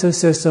digestive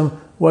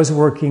system was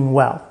working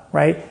well,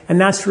 right?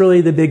 And that's really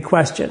the big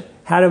question.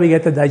 How do we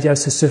get the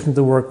digestive system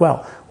to work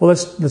well? Well,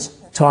 let's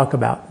talk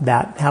about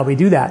that, how we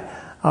do that.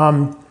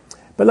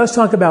 But let's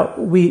talk about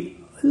wheat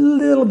a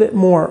little bit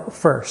more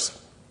first.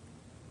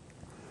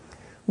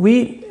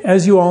 Wheat,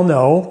 as you all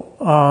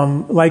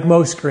know, like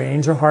most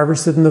grains, are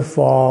harvested in the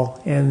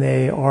fall, and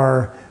they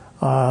are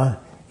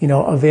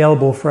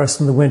available for us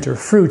in the winter.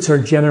 Fruits are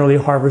generally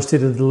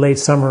harvested in the late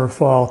summer or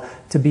fall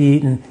to be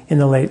eaten in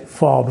the late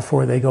fall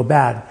before they go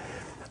bad.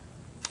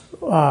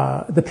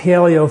 The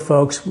paleo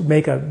folks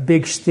make a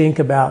big stink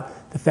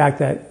about the fact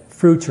that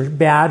fruits are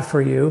bad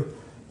for you,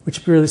 which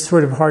is really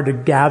sort of hard to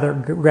get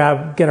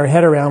our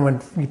head around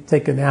when we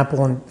take an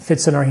apple and it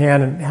fits in our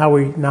hand and how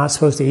we're not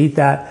supposed to eat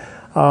that.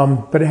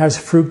 But it has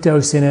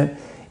fructose in it,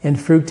 and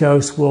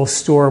fructose will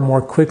store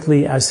more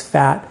quickly as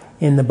fat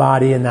in the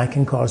body, and that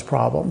can cause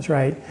problems,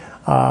 right?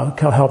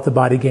 Can help the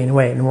body gain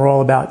weight. And we're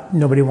all about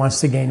nobody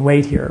wants to gain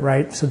weight here,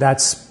 right? So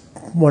that's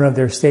one of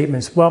their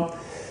statements. Well,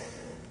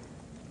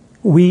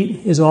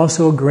 wheat is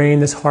also a grain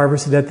that's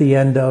harvested at the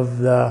end of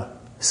the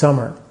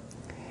summer.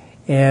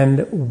 And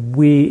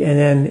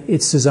then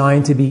it's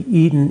designed to be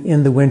eaten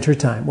in the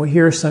wintertime. Well,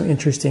 here are some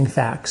interesting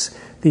facts.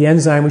 The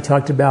enzyme we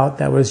talked about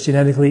that was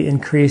genetically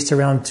increased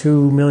around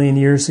 2 million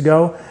years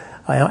ago,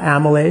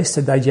 amylase,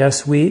 to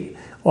digest wheat,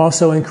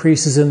 also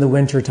increases in the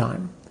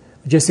wintertime,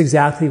 just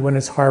exactly when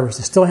it's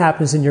harvested. It still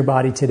happens in your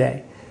body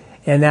today.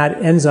 And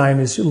that enzyme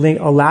is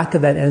linked, a lack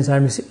of that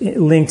enzyme is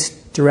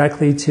linked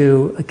directly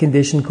to a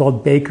condition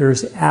called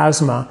Baker's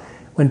asthma,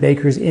 when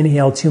bakers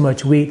inhale too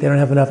much wheat, they don't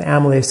have enough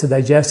amylase to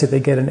digest it, they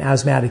get an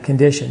asthmatic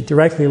condition,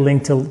 directly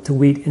linked to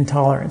wheat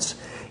intolerance.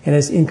 And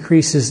it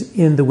increases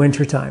in the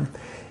wintertime.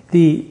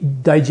 The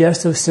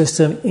digestive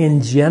system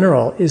in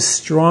general is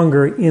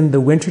stronger in the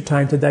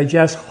wintertime to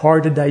digest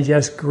hard to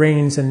digest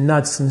grains and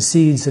nuts and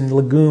seeds and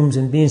legumes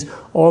and beans,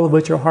 all of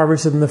which are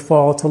harvested in the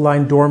fall to lie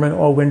dormant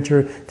all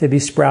winter to be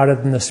sprouted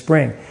in the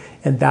spring.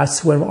 And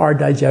that's when our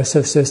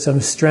digestive system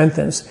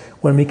strengthens,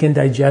 when we can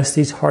digest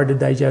these hard to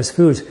digest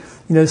foods.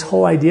 This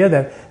whole idea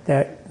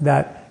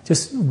that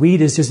just wheat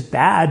is just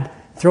bad,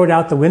 throw it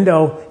out the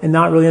window and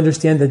not really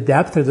understand the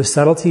depth or the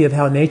subtlety of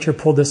how nature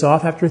pulled this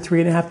off after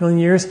 3.5 million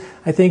years,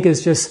 I think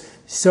is just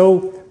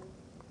so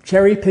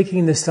cherry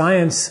picking the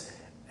science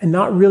and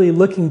not really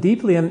looking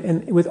deeply.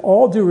 And with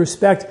all due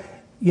respect,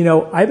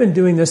 I've been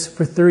doing this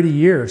for 30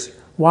 years,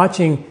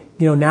 watching,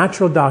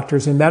 natural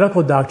doctors and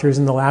medical doctors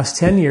in the last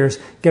 10 years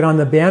get on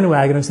the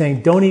bandwagon of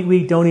saying, don't eat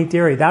wheat, don't eat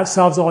dairy. That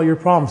solves all your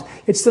problems.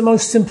 It's the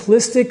most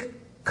simplistic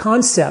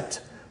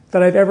concept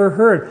that I've ever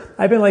heard.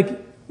 I've been like,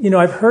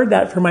 I've heard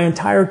that for my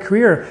entire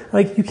career.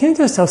 Like, you can't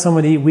just tell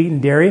someone to eat wheat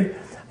and dairy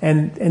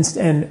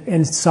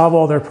and solve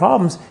all their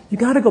problems. You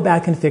got to go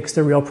back and fix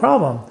the real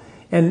problem.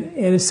 And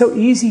it's so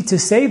easy to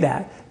say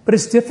that, but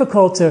it's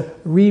difficult to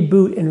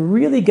reboot and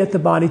really get the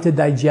body to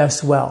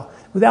digest well.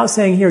 Without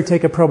saying, here,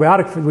 take a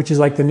probiotic, which is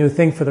like the new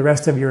thing for the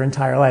rest of your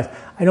entire life.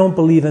 I don't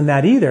believe in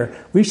that either.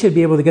 We should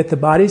be able to get the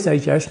body's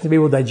digestion to be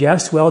able to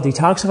digest well,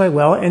 detoxify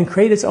well, and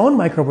create its own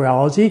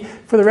microbiology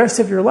for the rest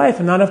of your life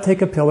and not have to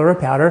take a pill or a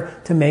powder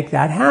to make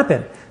that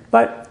happen.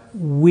 But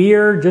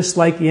we're just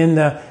like in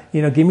the,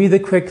 give me the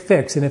quick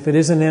fix. And if it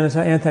isn't an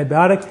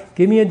antibiotic,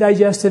 give me a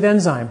digestive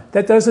enzyme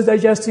that does the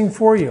digesting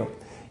for you.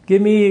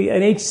 Give me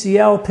an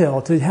HCl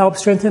pill to help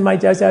strengthen my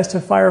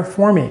digestive fire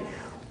for me.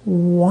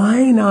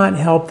 Why not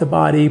help the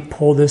body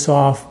pull this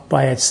off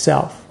by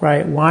itself,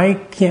 right? Why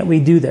can't we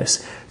do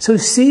this? So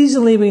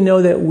seasonally, we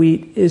know that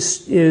wheat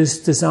is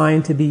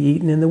designed to be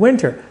eaten in the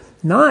winter,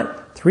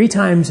 not 3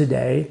 times a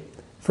day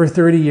for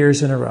 30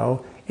 years in a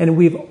row, and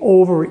we've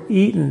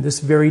overeaten this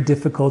very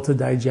difficult to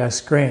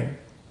digest grain.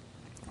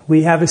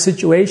 We have a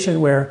situation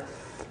where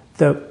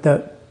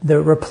the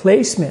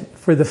replacement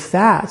for the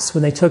fats,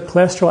 when they took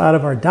cholesterol out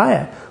of our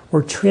diet,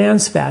 were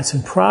trans fats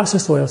and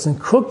processed oils and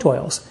cooked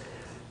oils.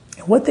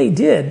 And what they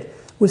did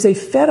was they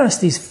fed us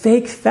these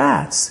fake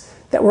fats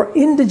that were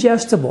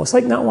indigestible. It's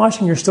like not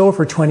washing your stove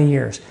for 20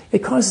 years. It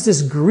causes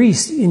this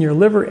grease in your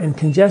liver and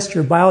congests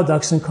your bile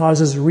ducts and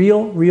causes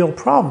real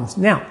problems.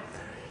 Now,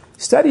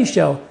 studies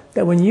show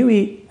that when you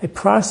eat a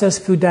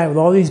processed food diet with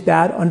all these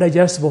bad,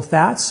 undigestible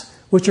fats,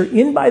 which are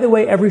in, by the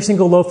way, every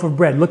single loaf of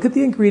bread. Look at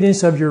the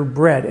ingredients of your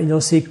bread, and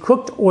you'll see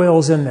cooked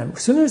oils in them.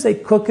 As soon as they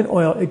cook in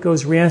oil, it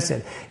goes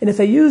rancid. And if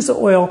they use the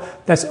oil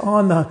that's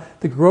on the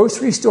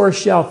grocery store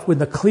shelf with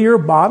the clear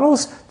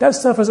bottles, that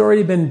stuff has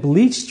already been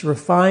bleached,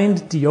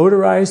 refined,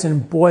 deodorized,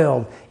 and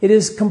boiled. It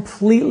is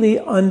completely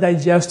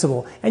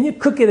undigestible. And you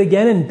cook it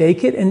again and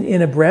bake it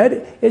in a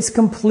bread, it's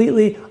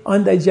completely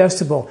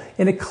undigestible.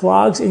 And it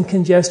clogs and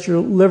congests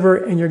your liver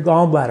and your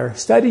gallbladder.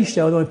 Studies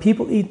show that when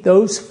people eat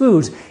those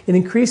foods, it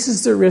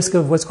increases the risk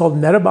of what's called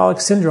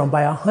metabolic syndrome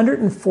by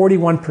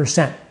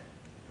 141%.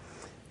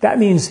 That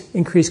means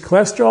increased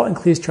cholesterol,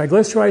 increased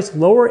triglycerides,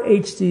 lower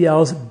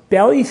HDLs,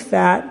 belly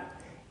fat,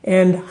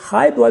 and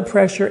high blood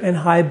pressure and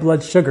high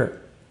blood sugar,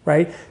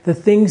 right? The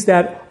things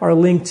that are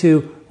linked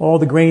to all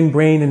the grain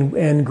brain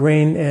and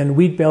grain and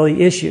wheat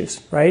belly issues,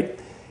 right?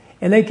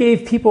 And they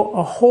gave people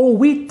a whole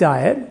wheat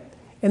diet,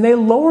 and they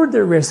lowered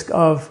their risk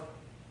of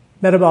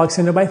metabolic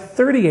syndrome by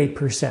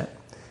 38%.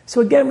 So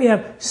again, we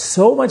have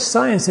so much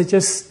science that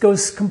just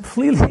goes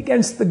completely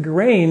against the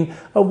grain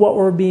of what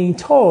we're being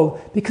told,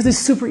 because it's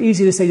super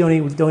easy to say don't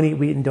eat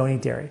wheat and don't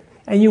eat dairy,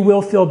 and you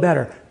will feel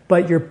better.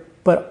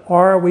 But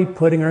are we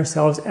putting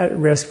ourselves at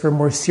risk for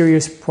more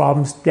serious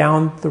problems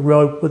down the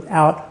road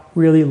without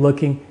really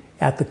looking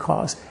at the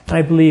cause? And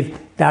I believe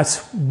that's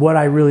what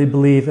I really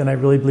believe, and I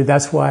really believe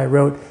that's why I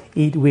wrote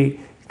Eat Wheat.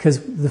 Because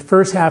the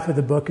first half of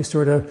the book is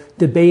sort of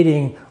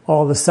debating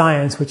all the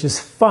science, which is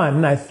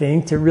fun, I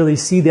think, to really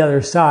see the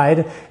other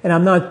side. And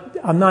I'm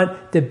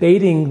not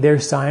debating their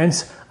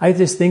science. I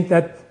just think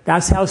that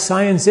that's how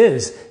science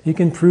is. You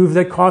can prove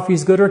that coffee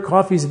is good or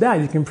coffee is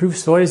bad. You can prove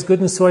soy is good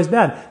and soy is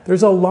bad.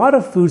 There's a lot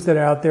of foods that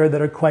are out there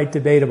that are quite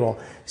debatable.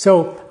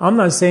 So I'm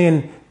not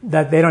saying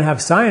that they don't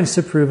have science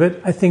to prove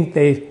it. I think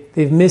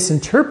they've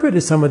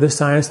misinterpreted some of the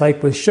science,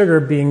 like with sugar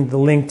being the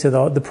link to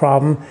the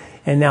problem,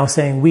 and now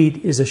saying wheat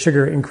is a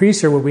sugar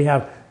increaser, where we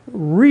have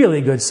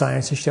really good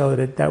science to show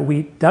that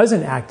wheat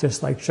doesn't act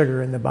just like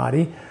sugar in the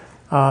body,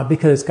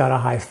 because it's got a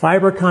high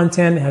fiber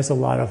content. It has a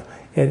lot of,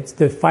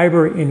 the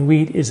fiber in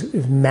wheat is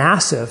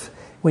massive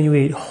when you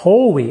eat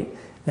whole wheat.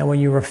 Now,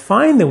 when you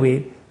refine the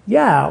wheat,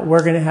 yeah,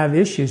 we're going to have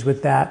issues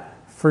with that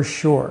for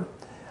sure.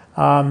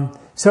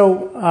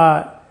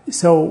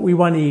 So we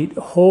want to eat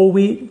whole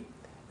wheat.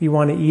 We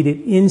want to eat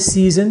it in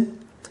season.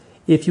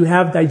 If you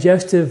have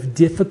digestive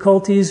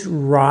difficulties,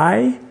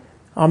 spelt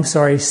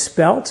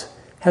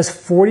has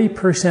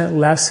 40%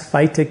 less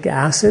phytic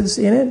acids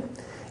in it.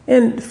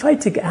 And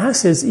phytic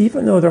acids,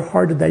 even though they're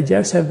hard to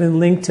digest, have been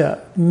linked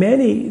to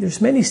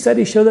many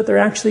studies show that they're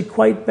actually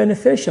quite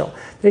beneficial.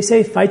 They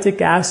say phytic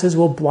acids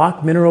will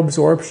block mineral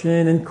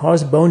absorption and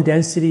cause bone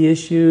density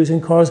issues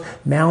and cause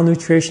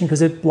malnutrition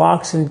because it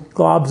blocks and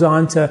globs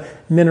onto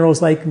minerals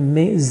like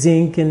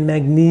zinc and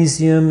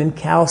magnesium and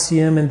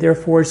calcium, and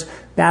therefore it's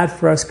bad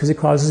for us because it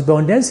causes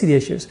bone density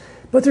issues.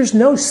 But there's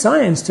no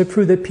science to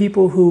prove that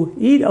people who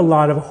eat a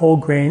lot of whole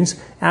grains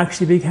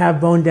actually have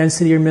bone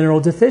density or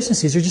mineral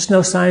deficiencies. There's just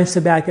no science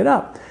to back it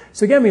up.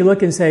 So again, we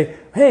look and say,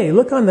 hey,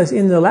 look on this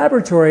in the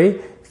laboratory,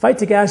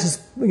 phytic acids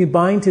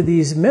bind to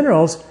these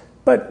minerals,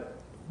 but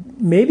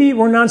maybe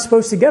we're not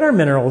supposed to get our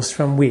minerals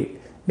from wheat.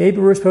 Maybe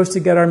we're supposed to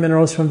get our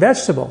minerals from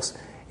vegetables.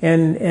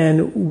 And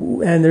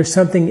there's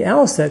something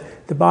else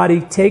that the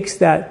body takes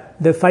that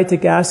the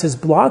phytic acids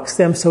blocks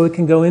them so it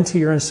can go into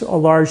your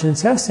large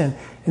intestine.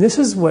 And this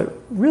is what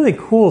really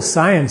cool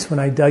science, when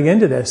I dug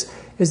into this,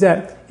 is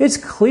that it's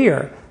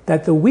clear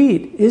that the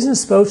wheat isn't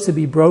supposed to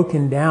be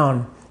broken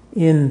down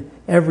in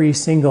every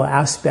single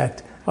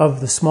aspect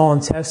of the small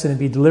intestine and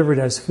be delivered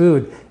as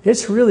food.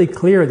 It's really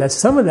clear that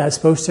some of that's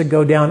supposed to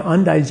go down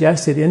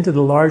undigested into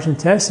the large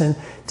intestine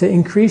to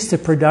increase the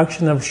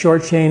production of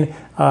short-chain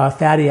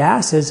fatty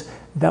acids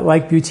that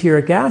like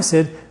butyric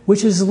acid,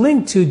 which is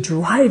linked to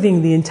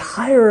driving the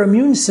entire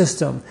immune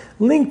system,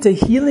 linked to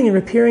healing and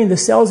repairing the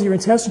cells of your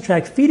intestinal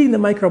tract, feeding the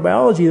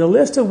microbiology. The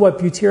list of what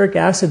butyric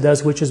acid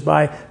does, which is,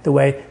 by the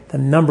way, the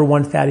number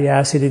one fatty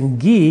acid in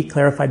ghee,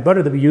 clarified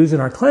butter that we use in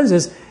our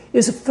cleanses,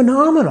 is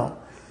phenomenal.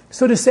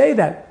 So to say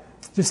that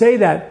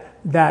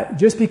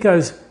just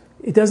because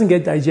it doesn't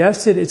get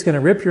digested, it's going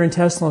to rip your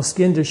intestinal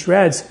skin to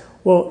shreds,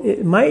 well,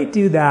 it might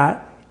do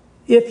that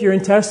if your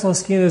intestinal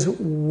skin is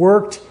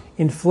worked,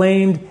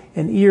 inflamed,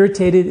 and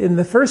irritated in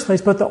the first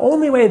place. But the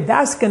only way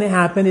that's going to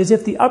happen is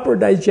if the upper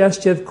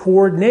digestive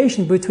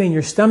coordination between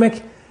your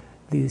stomach,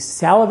 the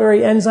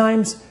salivary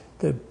enzymes,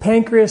 the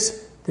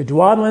pancreas, the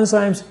duodenal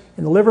enzymes,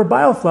 and the liver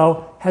bile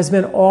flow has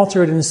been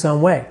altered in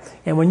some way.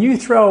 And when you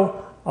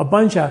throw a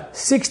bunch of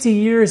 60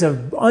 years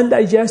of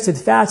undigested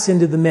fats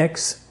into the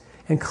mix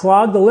and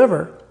clog the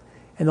liver,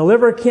 and the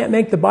liver can't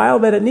make the bile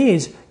that it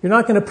needs, you're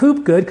not going to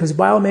poop good because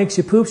bile makes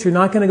you poop, so you're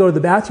not going to go to the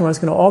bathroom. It's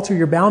going to alter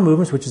your bowel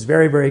movements, which is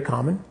very, very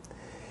common.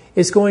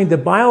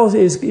 The bile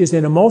is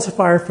an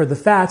emulsifier for the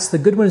fats, the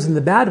good ones and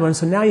the bad ones,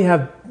 so now you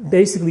have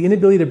basically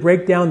inability to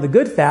break down the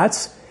good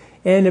fats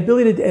and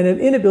an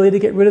inability to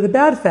get rid of the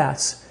bad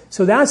fats.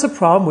 So that's a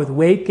problem with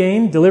weight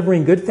gain.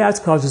 Delivering good fats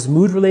causes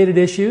mood-related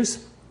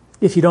issues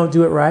if you don't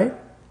do it right.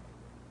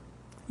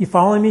 You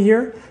following me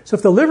here? So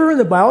if the liver and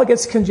the bile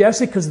gets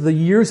congested because of the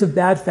years of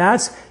bad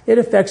fats, it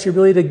affects your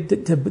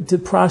ability to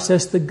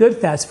process the good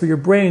fats for your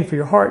brain, for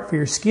your heart, for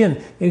your skin.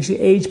 It makes you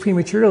age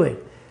prematurely.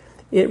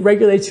 It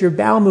regulates your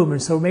bowel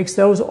movements, so it makes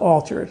those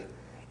altered.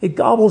 It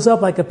gobbles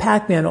up like a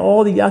Pac-Man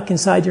all the yuck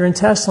inside your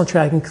intestinal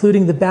tract,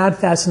 including the bad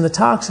fats and the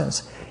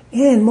toxins.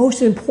 And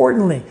most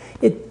importantly,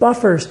 it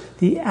buffers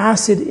the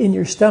acid in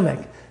your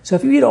stomach. So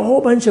if you eat a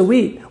whole bunch of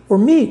wheat, or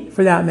meat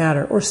for that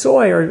matter, or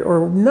soy,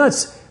 or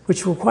nuts,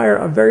 which require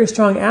a very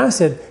strong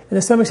acid, and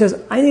the stomach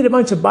says, I need a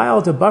bunch of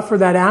bile to buffer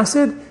that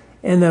acid,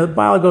 and the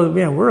bile goes,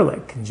 man, we're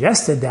like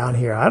congested down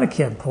here. I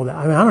can't pull that.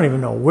 I don't even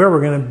know where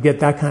we're going to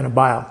get that kind of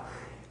bile.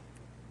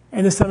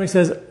 And the stomach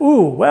says,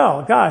 ooh,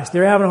 well, gosh,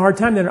 they're having a hard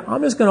time there.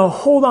 I'm just going to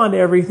hold on to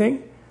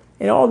everything,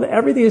 and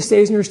everything that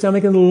stays in your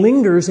stomach and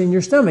lingers in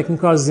your stomach and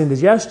causes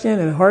indigestion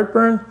and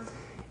heartburn,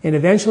 and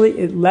eventually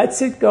it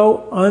lets it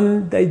go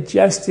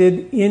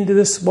undigested into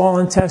the small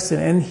intestine.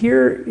 And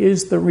here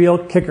is the real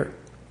kicker.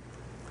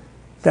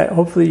 That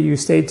hopefully you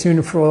stay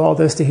tuned for all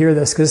this to hear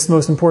this, because it's the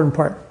most important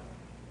part.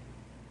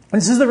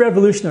 And this is the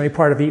revolutionary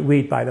part of Eat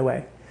Wheat, by the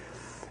way,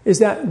 is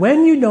that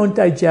when you don't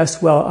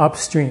digest well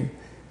upstream,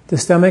 the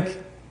stomach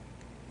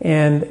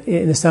and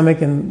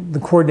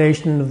the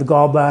coordination of the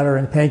gallbladder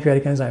and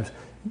pancreatic enzymes,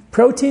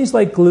 proteins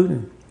like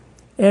gluten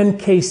and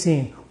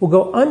casein will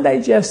go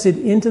undigested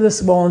into the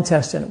small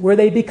intestine, where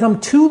they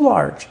become too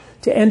large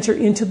to enter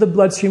into the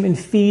bloodstream and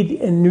feed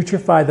and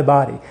nutrify the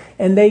body.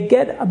 And they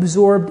get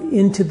absorbed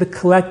into the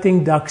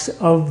collecting ducts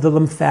of the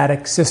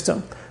lymphatic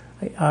system.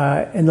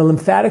 And the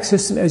lymphatic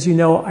system, as you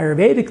know,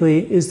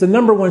 Ayurvedically, is the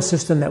number one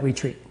system that we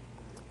treat.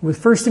 The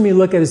first thing we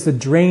look at is the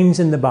drains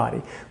in the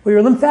body. Well,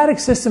 your lymphatic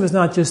system is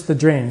not just the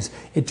drains.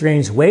 It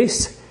drains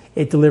waste,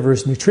 it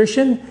delivers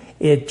nutrition,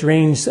 it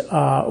drains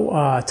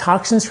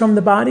toxins from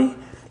the body,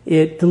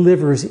 it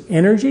delivers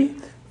energy.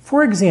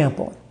 For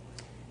example,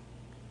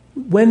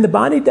 when the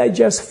body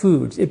digests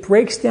foods, it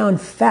breaks down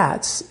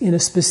fats in a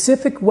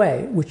specific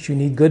way, which you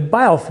need good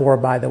bile for,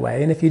 by the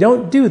way. And if you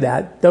don't do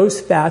that, those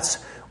fats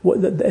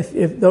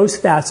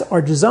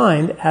are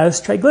designed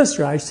as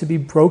triglycerides to be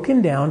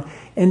broken down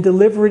and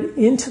delivered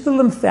into the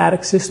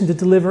lymphatic system to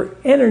deliver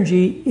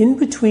energy in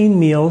between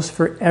meals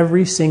for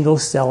every single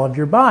cell of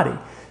your body.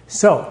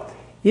 So,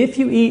 if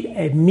you eat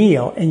a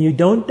meal and you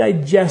don't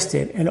digest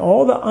it, and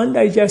all the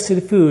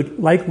undigested food,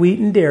 like wheat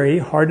and dairy,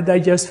 hard to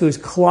digest foods,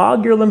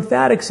 clog your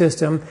lymphatic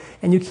system,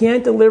 and you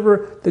can't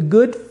deliver the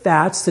good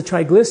fats, the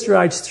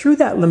triglycerides, through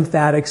that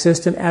lymphatic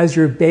system as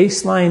your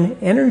baseline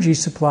energy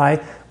supply,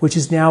 which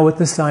is now what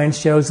the science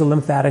shows the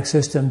lymphatic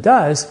system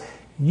does,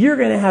 you're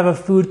going to have a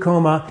food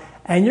coma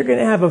and you're going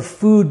to have a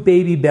food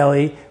baby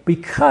belly,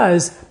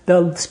 because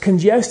the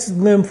congested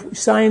lymph,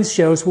 science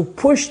shows, will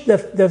push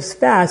the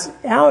fats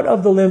out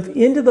of the lymph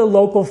into the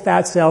local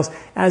fat cells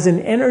as an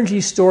energy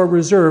store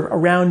reserve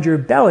around your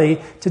belly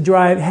to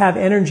have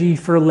energy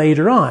for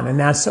later on. And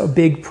that's a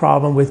big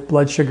problem with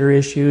blood sugar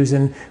issues,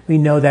 and we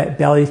know that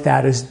belly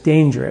fat is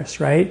dangerous,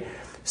 right?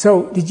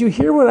 So did you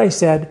hear what I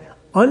said?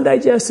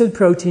 Undigested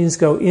proteins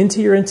go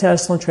into your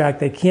intestinal tract.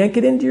 They can't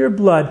get into your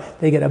blood.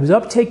 They get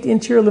uptaked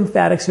into your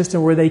lymphatic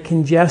system, where they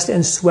congest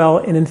and swell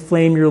and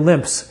inflame your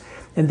lymphs,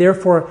 and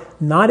therefore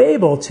not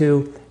able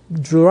to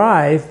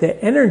drive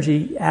the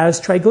energy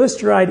as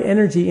triglyceride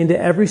energy into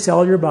every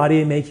cell of your body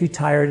and make you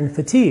tired and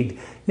fatigued.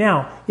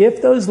 Now,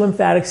 if those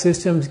lymphatic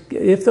systems,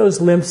 if those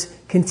lymphs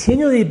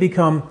continually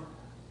become,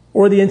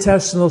 or the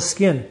intestinal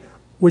skin,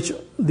 which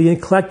the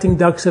collecting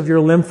ducts of your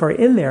lymph are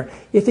in there,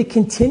 if it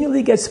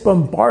continually gets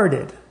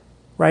bombarded,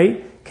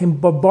 right,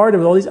 bombarded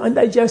with all these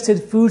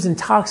undigested foods and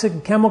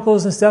toxic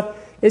chemicals and stuff,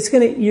 it's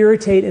going to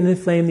irritate and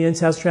inflame the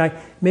intestinal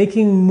tract,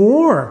 making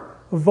more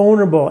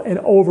vulnerable and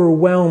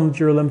overwhelmed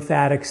your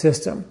lymphatic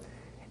system.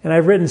 And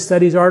I've written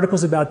studies,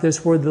 articles about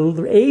this, where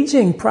the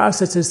aging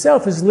process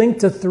itself is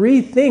linked to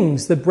three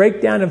things, the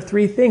breakdown of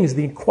three things: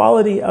 the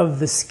quality of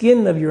the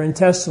skin of your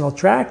intestinal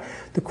tract,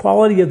 the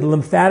quality of the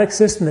lymphatic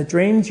system that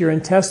drains your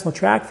intestinal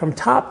tract from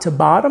top to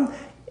bottom,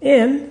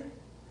 and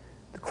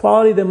the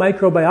quality of the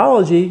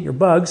microbiology, your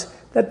bugs,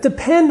 that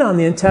depend on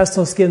the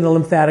intestinal skin and the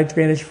lymphatic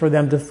drainage for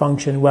them to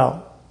function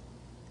well.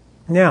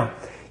 Now,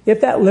 if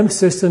that lymph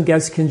system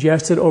gets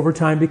congested over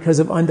time because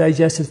of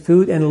undigested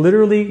food, and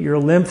literally your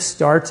lymph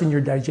starts in your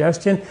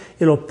digestion,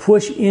 it'll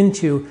push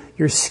into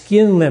your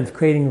skin lymph,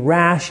 creating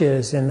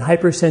rashes and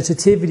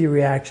hypersensitivity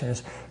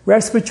reactions.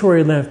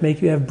 Respiratory lymph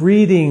make you have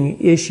breathing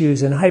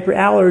issues and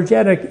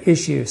hyperallergenic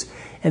issues.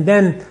 And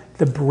then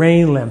the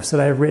brain lymphs that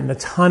I've written a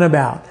ton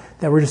about,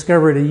 that were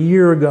discovered a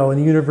year ago in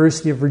the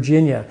University of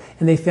Virginia.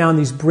 And they found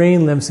these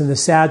brain lymphs in the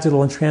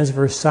sagittal and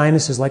transverse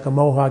sinuses, like a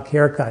mohawk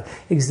haircut,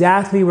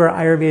 exactly where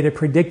Ayurveda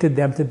predicted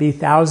them to be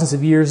thousands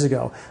of years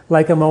ago,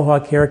 like a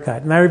mohawk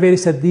haircut. And Ayurveda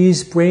said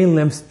these brain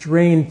lymphs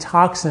drain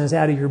toxins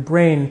out of your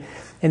brain,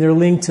 and they're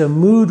linked to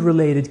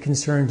mood-related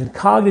concerns and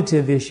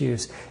cognitive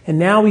issues. And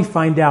now we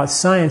find out,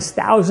 science,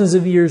 thousands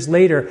of years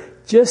later,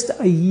 just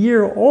a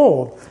year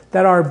old,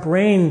 that our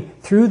brain,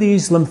 through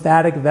these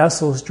lymphatic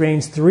vessels,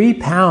 drains 3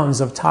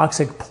 pounds of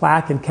toxic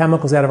plaque and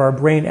chemicals out of our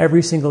brain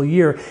every single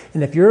year.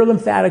 And if your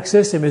lymphatic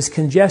system is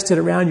congested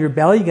around your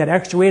belly, you got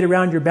extra weight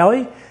around your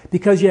belly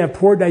because you have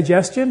poor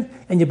digestion,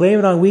 and you blame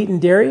it on wheat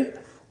and dairy,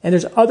 and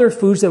there's other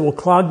foods that will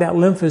clog that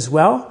lymph as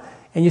well,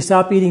 and you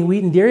stop eating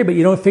wheat and dairy, but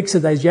you don't fix the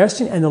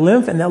digestion and the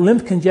lymph, and that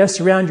lymph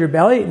congests around your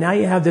belly. Now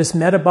you have this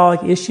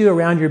metabolic issue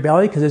around your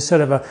belly because it's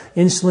sort of a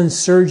insulin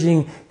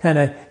surging kind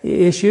of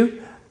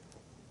issue.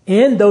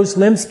 And those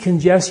lymphs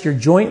congest your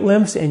joint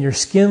lymphs and your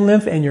skin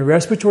lymph and your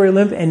respiratory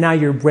lymph and now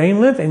your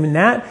brain lymph. And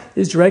that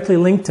is directly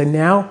linked to,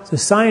 now the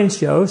science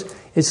shows,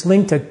 it's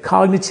linked to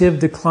cognitive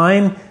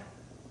decline,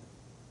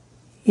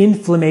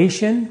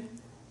 inflammation,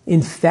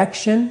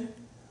 infection,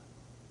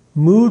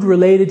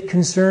 mood-related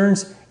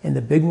concerns, and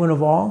the big one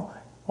of all,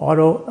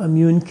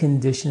 autoimmune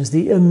conditions,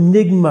 the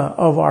enigma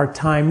of our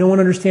time. No one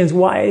understands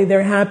why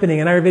they're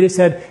happening. And Ayurveda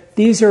said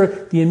these are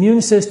the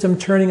immune system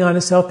turning on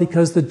itself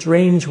because the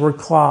drains were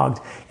clogged.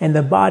 And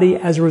the body,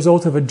 as a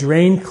result of a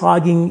drain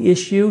clogging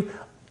issue,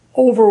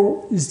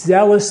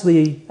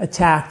 overzealously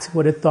attacked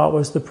what it thought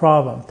was the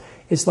problem.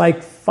 It's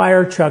like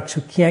fire trucks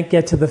who can't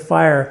get to the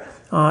fire,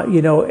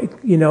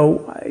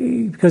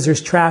 because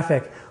there's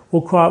traffic.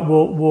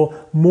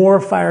 More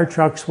fire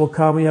trucks will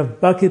come. You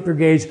have bucket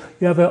brigades.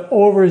 You have an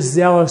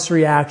overzealous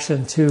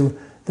reaction to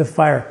the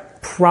fire,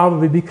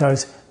 probably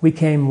because we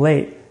came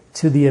late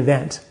to the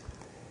event.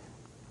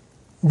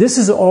 This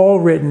is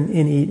all written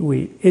in Eat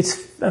Wheat.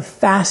 It's a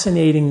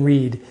fascinating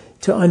read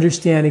to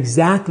understand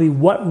exactly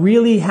what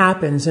really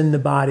happens in the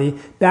body,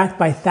 backed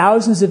by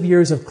thousands of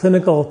years of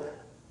clinical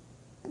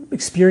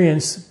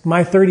experience,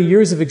 my 30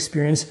 years of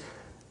experience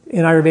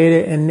in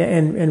Ayurveda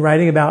and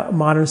writing about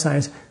modern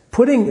science,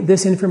 putting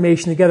this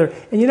information together.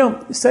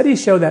 And studies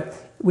show that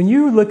when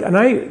you look, and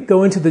I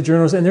go into the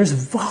journals, and there's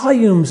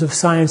volumes of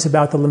science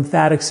about the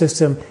lymphatic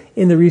system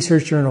in the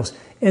research journals.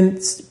 And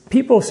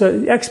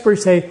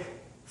experts say,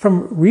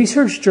 from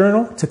research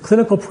journal to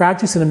clinical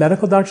practice in a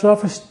medical doctor's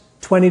office,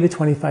 20 to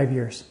 25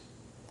 years.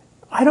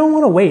 I don't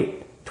want to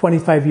wait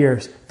 25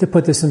 years to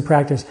put this in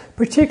practice,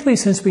 particularly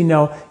since we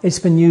know it's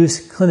been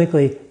used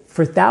clinically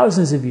for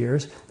thousands of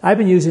years. I've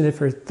been using it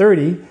for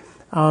 30.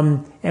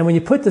 And when you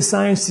put the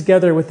science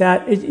together with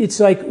that, it's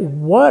like,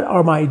 what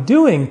am I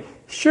doing?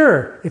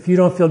 Sure, if you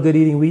don't feel good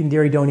eating wheat and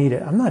dairy, don't eat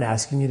it. I'm not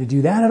asking you to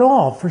do that at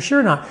all, for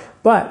sure not.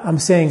 But I'm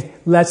saying,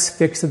 let's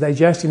fix the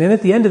digestion. And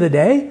at the end of the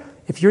day,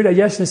 if your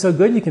digestion is so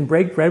good, you can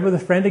break bread with a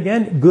friend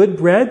again. Good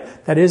bread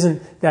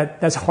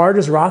that's hard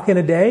as rock in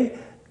a day,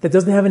 that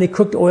doesn't have any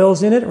cooked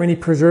oils in it or any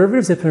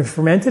preservatives, that's been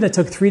fermented, it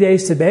took 3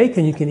 days to bake,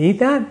 and you can eat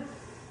that.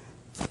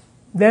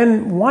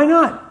 Then why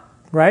not,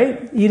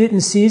 right? Eat it in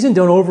season,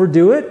 don't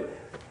overdo it.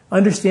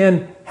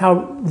 Understand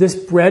how this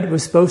bread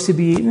was supposed to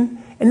be eaten.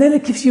 And then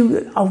it gives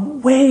you a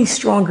way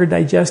stronger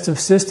digestive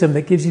system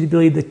that gives you the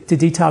ability to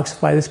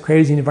detoxify this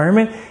crazy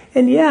environment.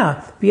 And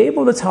yeah, be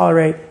able to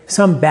tolerate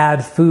some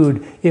bad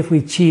food if we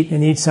cheat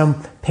and eat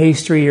some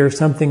pastry or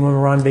something when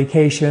we're on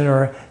vacation,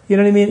 or, you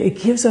know what I mean? It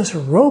gives us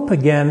rope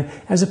again,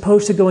 as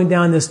opposed to going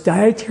down this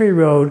dietary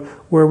road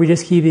where we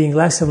just keep eating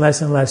less and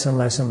less and less and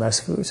less and less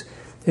foods.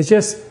 It's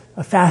just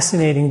a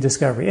fascinating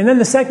discovery. And then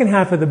the second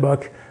half of the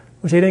book,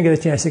 which I didn't get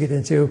a chance to get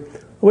into,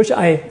 which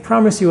I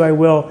promise you I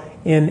will,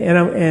 and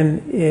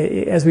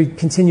as we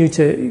continue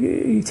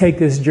to take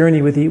this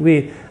journey with Eat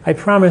Wheat, I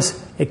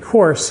promise a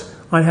course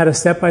on how to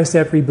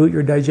step-by-step reboot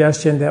your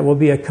digestion that will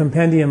be a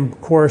compendium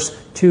course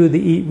to the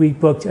Eat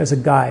Wheat book as a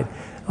guide.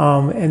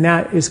 And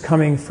that is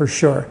coming for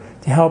sure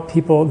to help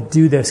people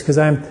do this, because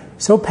I'm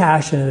so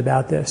passionate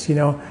about this. You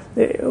know,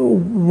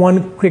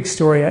 one quick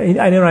story.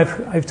 I know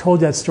I've told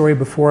that story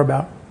before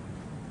about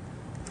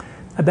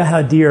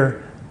how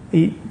deer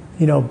eat,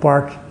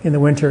 bark in the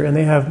winter, and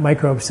they have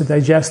microbes to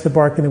digest the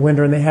bark in the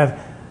winter, and they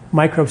have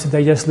microbes to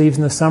digest leaves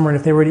in the summer. And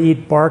if they were to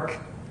eat bark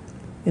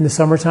in the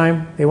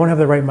summertime, they won't have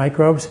the right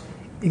microbes.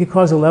 It could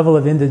cause a level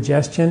of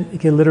indigestion. It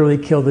could literally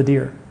kill the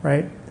deer,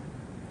 right?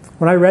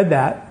 When I read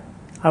that,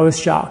 I was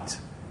shocked.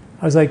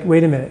 I was like,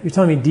 wait a minute, you're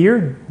telling me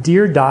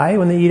deer die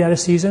when they eat out of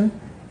season?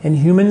 And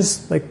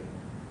humans,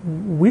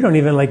 we don't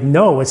even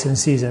know what's in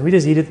season. We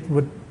just eat it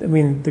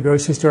the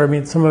grocery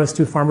store. Some of us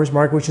do farmer's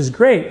market, which is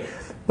great.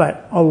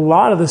 But a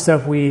lot of the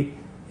stuff we eat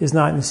is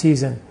not in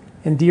season.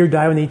 And deer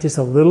die when they eat just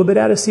a little bit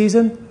out of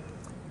season.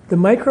 The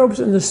microbes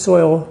in the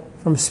soil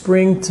from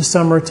spring to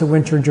summer to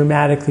winter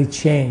dramatically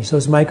change.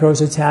 Those microbes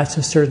attach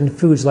to certain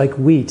foods like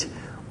wheat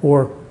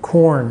or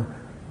corn.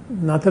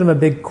 Not that I'm a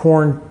big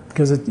corn,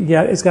 because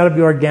it's got to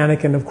be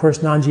organic and, of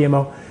course,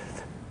 non-GMO.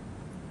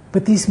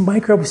 But these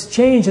microbes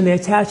change and they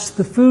attach to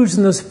the foods,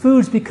 and those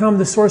foods become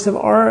the source of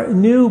our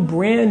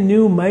brand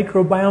new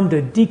microbiome to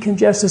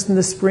decongest us in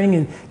the spring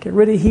and get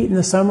rid of heat in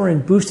the summer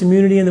and boost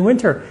immunity in the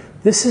winter.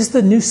 This is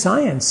the new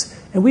science,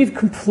 and we've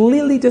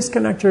completely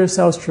disconnected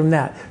ourselves from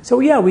that. So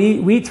we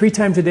eat 3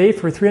 times a day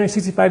for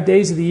 365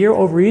 days of the year,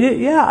 overeat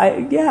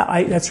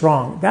it. That's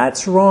wrong.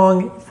 That's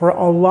wrong for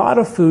a lot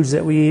of foods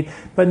that we eat,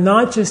 but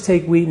not just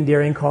take wheat and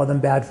dairy and call them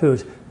bad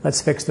foods. Let's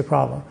fix the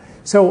problem.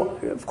 So,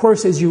 of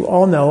course, as you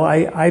all know,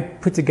 I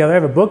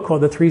have a book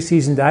called The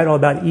 3-Season Diet, all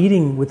about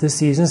eating with the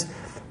seasons,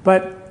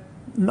 but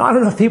not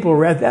enough people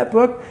read that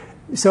book.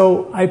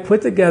 So I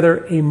put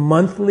together a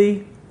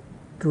monthly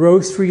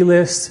grocery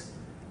list,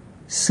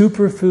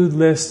 superfood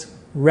list,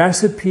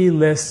 recipe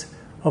list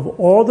of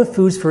all the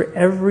foods for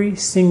every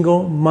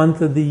single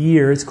month of the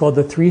year. It's called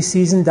the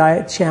 3-Season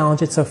Diet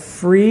Challenge. It's a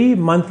free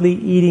monthly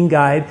eating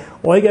guide.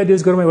 All you got to do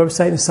is go to my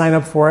website and sign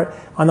up for it.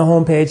 On the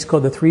homepage, it's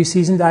called the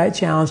 3-Season Diet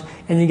Challenge,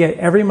 and you get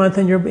every month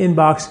in your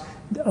inbox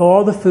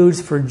all the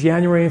foods for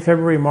January and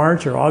February,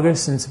 March, or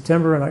August and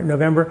September and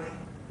November,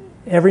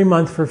 every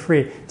month for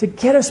free, to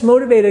get us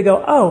motivated to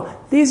go, oh,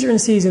 these are in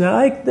season, I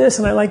like this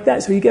and I like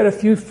that. So you get a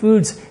few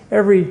foods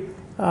every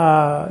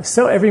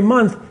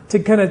month to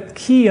kind of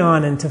key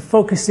on and to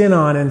focus in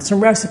on, and some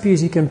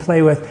recipes you can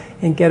play with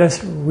and get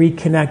us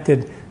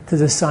reconnected to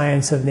the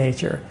science of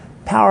nature.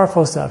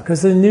 Powerful stuff,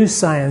 because the new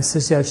science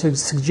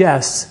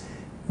suggests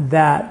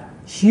that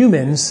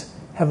humans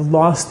have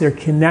lost their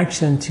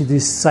connection to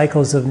these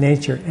cycles of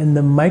nature, and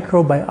the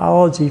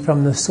microbiology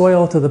from the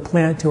soil to the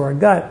plant to our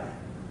gut,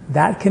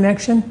 that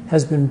connection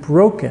has been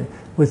broken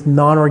with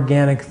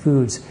non-organic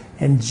foods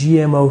and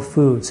GMO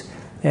foods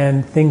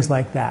and things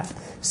like that.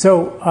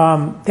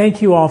 So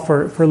thank you all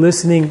for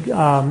listening.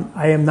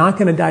 I am not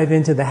going to dive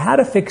into the how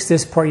to fix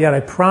this part yet.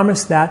 I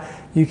promise that.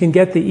 You can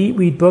get the Eat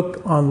Wheat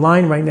book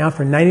online right now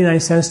for 99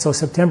 cents till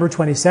September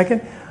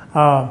 22nd.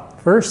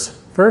 First,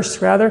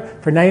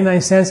 for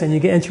 99 cents, and you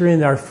get enter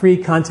in our free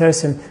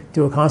contest and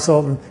do a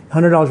consult and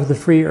 $100 worth of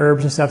free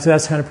herbs and stuff. So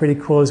that's kind of pretty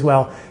cool as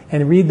well.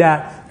 And read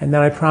that, and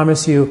then I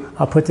promise you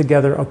I'll put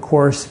together a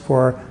course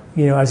for,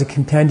 as a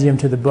compendium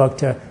to the book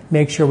to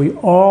make sure we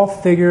all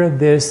figure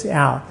this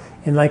out.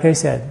 And like I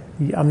said,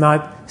 I'm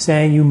not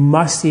saying you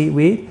must eat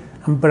wheat,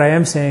 but I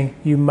am saying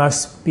you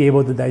must be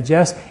able to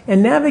digest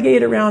and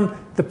navigate around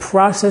the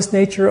processed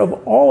nature of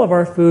all of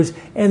our foods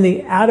and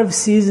the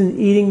out-of-season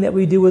eating that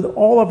we do with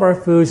all of our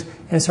foods,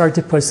 and start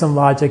to put some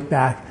logic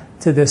back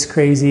to this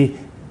crazy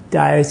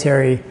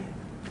dietary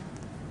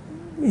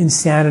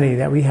insanity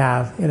that we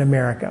have in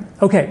America.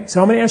 Okay,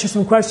 so I'm going to answer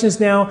some questions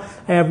now.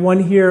 I have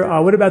one here.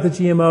 What about the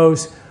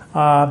GMOs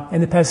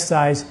and the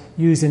pesticides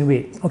used in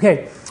wheat?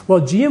 Okay,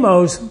 well,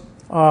 GMOs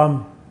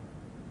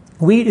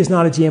Wheat is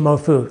not a GMO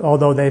food,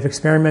 although they've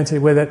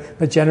experimented with it,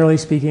 but generally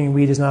speaking,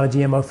 wheat is not a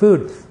GMO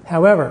food.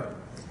 However,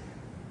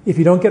 if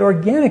you don't get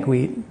organic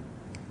wheat,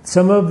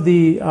 some of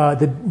the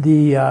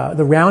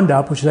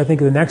Roundup, which is I think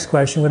the next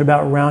question, what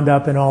about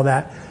Roundup and all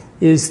that,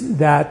 is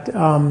that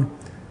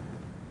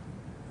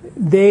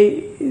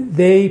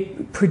they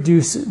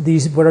produce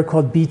these what are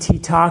called Bt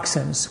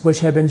toxins, which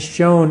have been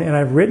shown, and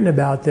I've written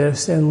about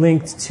this and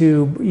linked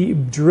to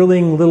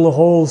drilling little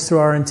holes through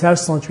our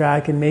intestinal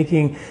tract and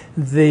making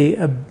the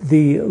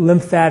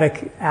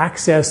lymphatic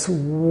access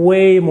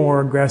way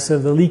more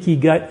aggressive, the leaky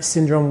gut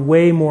syndrome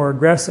way more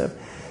aggressive.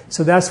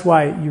 So that's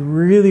why you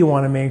really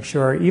want to make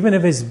sure, even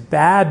if it's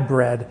bad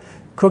bread,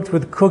 cooked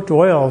with cooked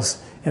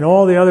oils and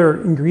all the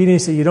other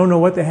ingredients that you don't know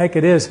what the heck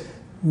it is,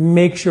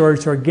 make sure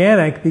it's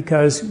organic,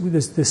 because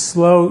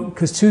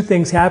because two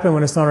things happen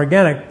when it's not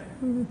organic.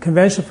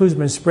 Conventional food's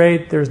been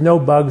sprayed, there's no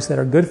bugs that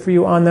are good for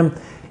you on them,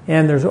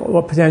 and there's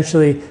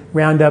potentially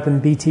Roundup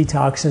and Bt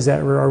toxins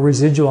that are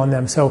residual on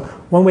them. So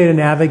one way to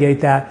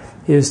navigate that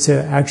is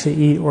to actually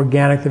eat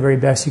organic the very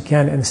best you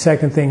can. And the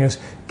second thing is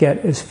get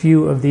as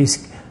few of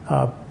these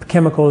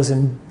chemicals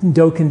and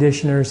dough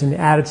conditioners and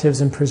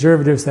additives and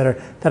preservatives that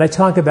I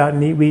talk about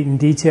in Eat Wheat in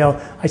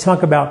detail. I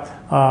talk about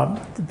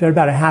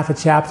a half a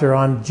chapter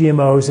on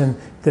GMOs and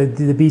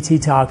the Bt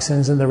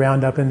toxins and the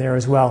Roundup in there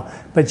as well.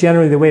 But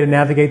generally, the way to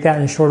navigate that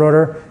in short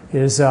order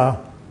is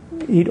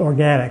eat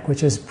organic,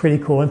 which is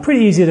pretty cool and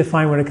pretty easy to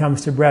find when it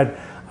comes to bread.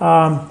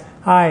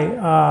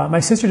 My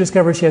sister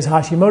discovered she has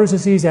Hashimoto's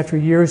disease after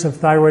years of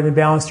thyroid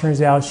imbalance.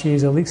 Turns out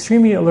she's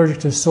extremely allergic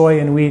to soy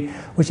and wheat,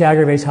 which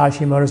aggravates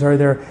Hashimoto's. Are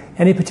there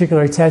any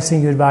particular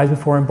testing you advise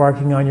before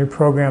embarking on your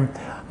program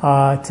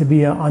to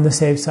be on the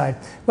safe side?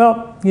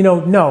 Well,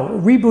 no.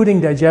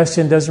 Rebooting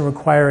digestion doesn't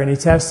require any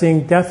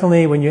testing.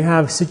 Definitely when you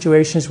have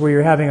situations where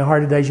you're having a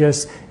hard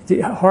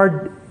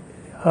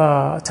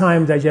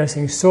time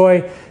digesting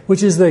soy,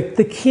 which is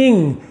the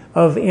king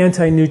of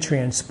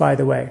anti-nutrients, by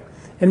the way.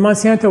 And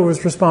Monsanto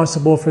was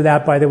responsible for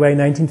that, by the way. In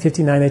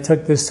 1959, they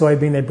took this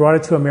soybean, they brought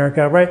it to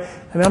America, right?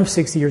 I mean, I'm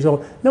 60 years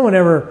old. No one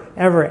ever,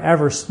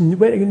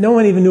 no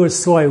one even knew what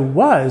soy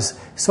was.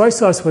 Soy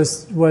sauce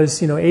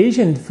was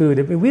Asian food.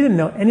 I mean, we didn't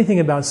know anything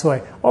about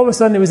soy. All of a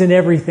sudden, it was in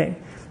everything.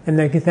 And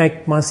they can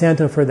thank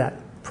Monsanto for that.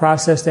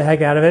 Processed the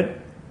heck out of it.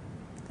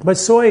 But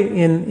soy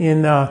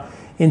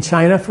in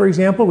China, for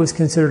example, was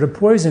considered a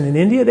poison. In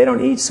India, they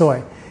don't eat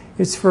soy.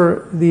 It's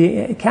for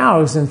the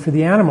cows and for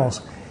the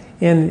animals.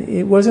 And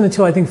it wasn't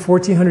until, I think,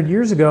 1,400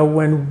 years ago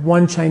when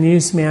one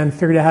Chinese man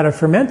figured out how to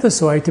ferment the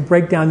soy to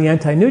break down the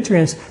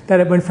anti-nutrients that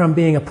it went from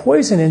being a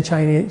poison in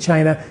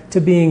China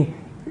to being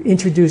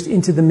introduced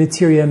into the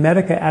materia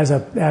medica as a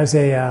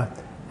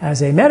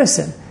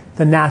medicine.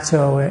 The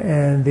natto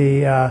and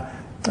the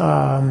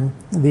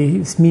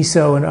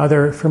miso and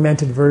other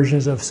fermented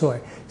versions of soy.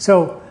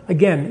 So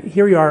again,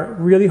 here we are,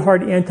 really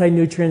hard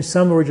anti-nutrients.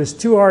 Some were just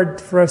too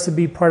hard for us to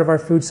be part of our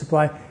food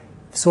supply.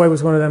 Soy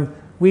was one of them.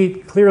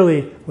 Wheat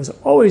clearly was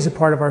always a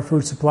part of our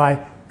food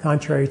supply,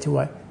 contrary to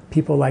what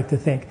people like to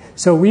think.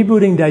 So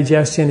rebooting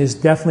digestion is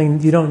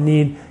definitely, you don't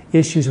need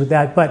issues with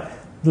that. But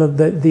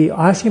the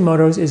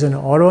Hashimoto's is an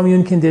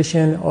autoimmune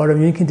condition.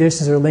 Autoimmune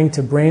conditions are linked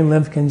to brain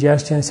lymph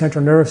congestion,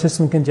 central nervous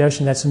system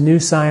congestion. That's new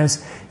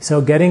science. So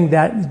getting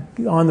that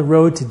on the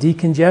road to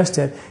decongest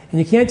it. And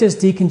you can't just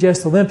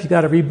decongest the lymph, you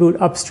got to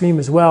reboot upstream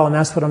as well. And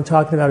that's what I'm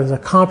talking about, is a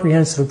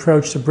comprehensive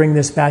approach to bring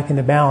this back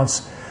into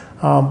balance.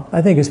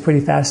 I think it's pretty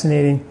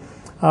fascinating.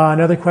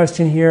 Another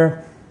question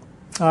here.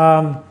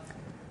 It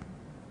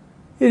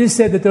is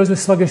said that those with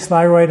sluggish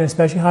thyroid, and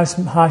especially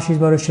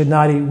Hashimoto's, should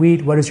not eat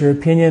wheat. What is your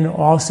opinion?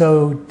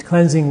 Also,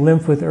 cleansing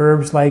lymph with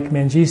herbs like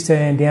mangista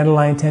and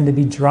dandelion tend to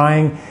be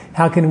drying.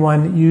 How can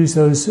one use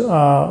those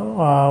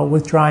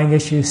with drying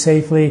issues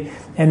safely?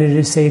 And it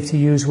is safe to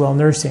use while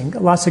nursing.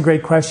 Lots of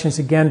great questions.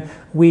 Again,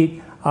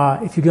 wheat,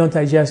 if you don't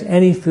digest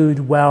any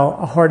food well,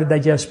 a hard to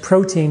digest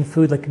protein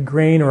food like a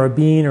grain or a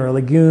bean or a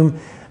legume,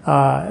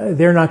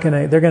 they're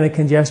going to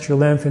congest your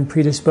lymph and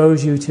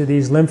predispose you to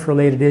these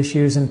lymph-related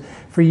issues. And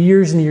for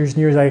years and years and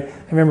years, I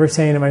remember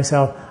saying to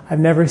myself, I've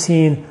never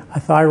seen a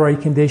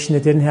thyroid condition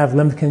that didn't have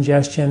lymph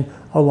congestion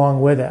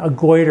along with it. A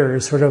goiter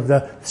is sort of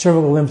the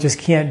cervical lymph just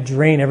can't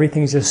drain.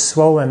 Everything's just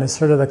swollen. It's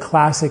sort of the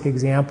classic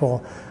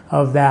example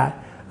of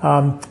that.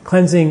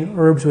 Cleansing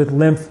herbs with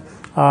lymph.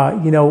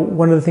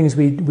 One of the things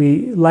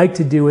we like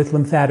to do with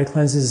lymphatic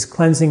cleanses is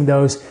cleansing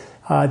those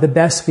the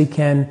best we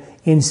can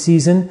in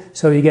season.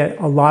 So you get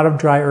a lot of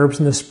dry herbs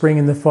in the spring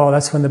and the fall.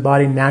 That's when the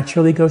body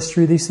naturally goes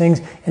through these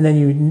things. And then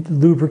you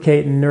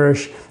lubricate and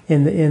nourish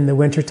in the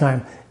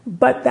wintertime.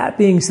 But that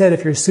being said,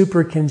 if you're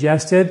super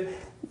congested,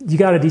 you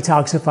got to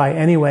detoxify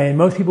anyway. And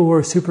most people who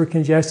are super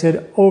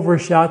congested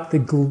overshot the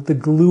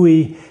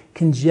gluey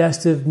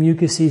congestive,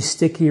 mucousy,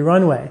 sticky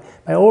runway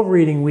by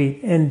overeating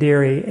wheat and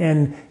dairy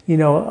and, a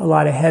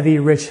lot of heavy,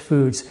 rich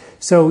foods.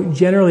 So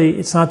generally,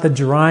 it's not the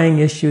drying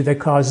issue that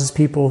causes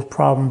people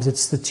problems.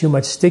 It's the too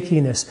much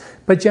stickiness.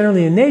 But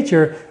generally in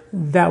nature,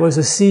 that was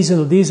a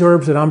seasonal. These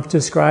herbs that I'm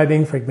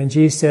describing,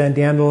 Fragmangista and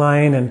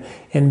dandelion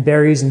and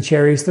berries and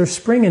cherries, they're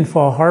spring and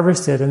fall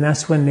harvested, and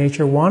that's when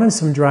nature wanted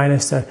some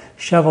dryness to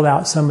shovel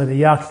out some of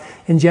the yuck.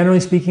 And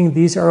generally speaking,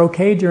 these are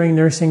okay during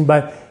nursing,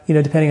 but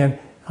depending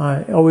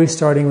on always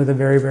starting with a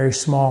very, very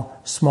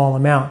small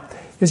amount.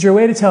 Is there a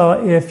way to tell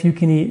if you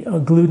can eat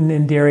gluten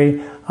and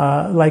dairy,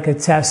 like a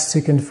test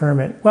to confirm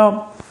it?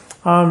 Well,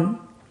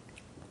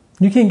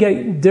 you can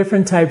get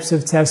different types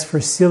of tests for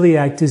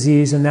celiac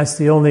disease, and that's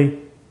the only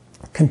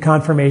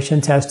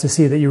confirmation test to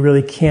see that you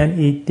really can't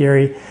eat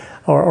dairy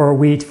or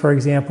wheat, for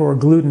example, or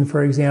gluten,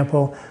 for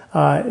example.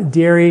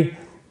 Dairy,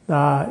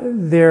 I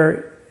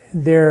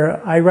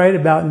write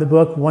about in the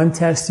book one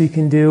test you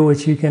can do,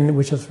 which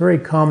is a very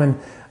common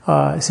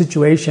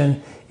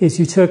situation, is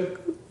you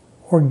took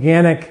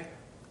organic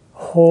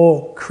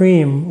whole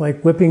cream,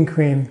 like whipping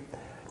cream,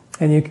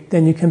 and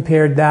then you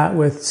compared that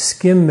with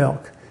skim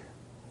milk.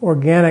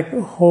 Organic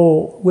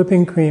whole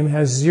whipping cream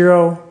has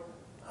zero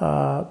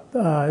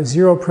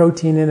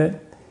protein in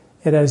it.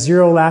 It has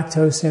zero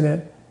lactose in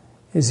it,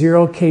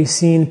 zero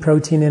casein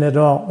protein in it at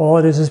all. All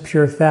it is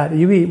pure fat.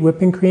 You eat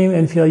whipping cream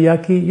and feel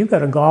yucky, you've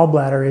got a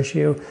gallbladder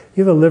issue.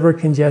 You have a liver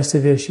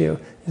congestive issue.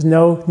 There's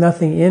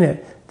nothing in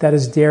it that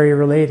is dairy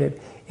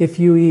related. If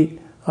you eat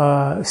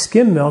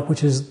skim milk,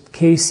 which is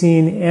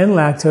casein and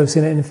lactose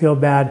in it, and feel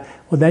bad,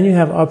 well, then you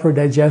have upper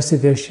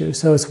digestive issues.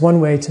 So it's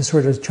one way to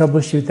sort of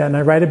troubleshoot that. And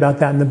I write about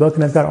that in the book,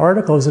 and I've got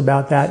articles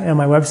about that on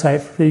my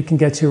website that you can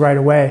get to right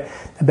away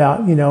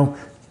about,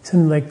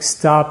 something like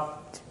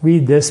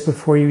read this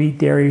before you eat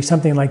dairy or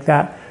something like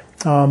that.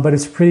 But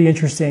it's pretty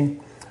interesting.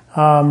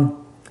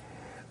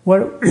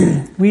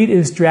 Wheat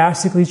is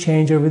drastically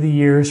changed over the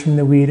years from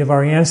the wheat of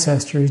our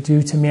ancestors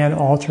due to man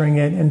altering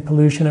it and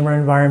pollution of our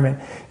environment.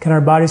 Can our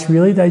bodies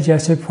really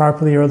digest it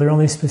properly, or are there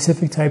only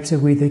specific types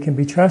of wheat that can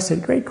be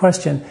trusted? Great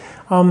question.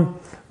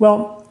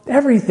 Well,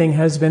 everything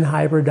has been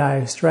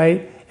hybridized,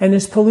 right? And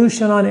there's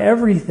pollution on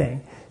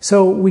everything.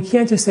 So we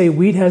can't just say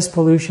wheat has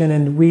pollution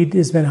and wheat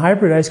has been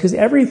hybridized, because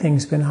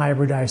everything's been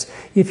hybridized.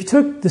 If you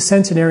took the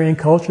centenarian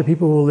culture,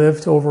 people who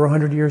lived over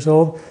 100 years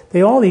old,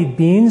 they all eat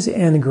beans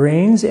and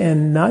grains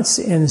and nuts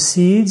and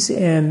seeds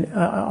and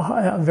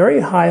a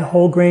very high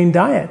whole grain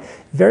diet.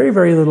 Very,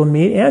 very little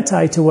meat,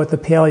 anti to what the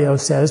paleo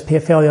says,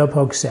 paleo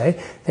folks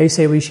say. They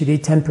say we should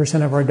eat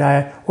 10% of our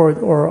diet,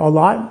 or a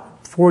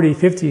lot, 40,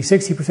 50,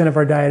 60% of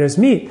our diet is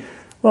meat.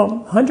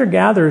 Well,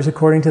 hunter-gatherers,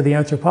 according to the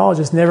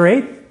anthropologists, never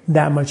ate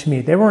that much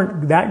meat. They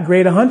weren't that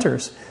great of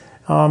hunters.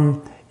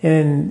 And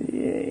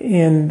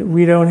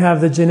we don't have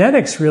the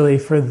genetics really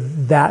for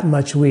that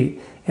much wheat.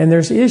 And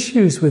there's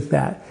issues with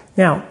that.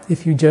 Now,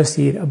 if you just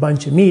eat a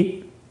bunch of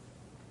meat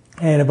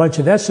and a bunch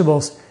of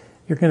vegetables,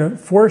 you're going to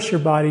force your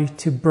body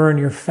to burn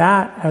your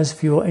fat as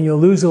fuel, and you'll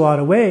lose a lot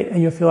of weight,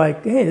 and you'll feel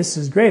like, hey, this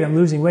is great, I'm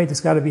losing weight,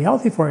 it's got to be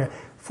healthy for you.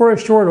 For a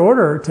short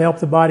order to help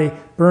the body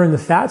burn the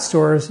fat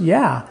stores,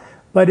 yeah.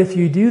 But if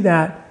you do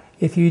that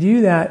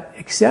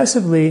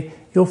excessively,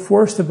 you'll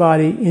force the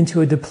body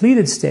into a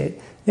depleted state.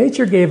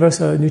 Nature gave us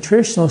a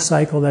nutritional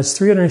cycle that's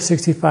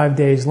 365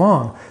 days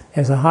long.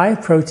 There's a high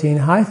protein,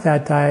 high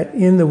fat diet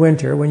in the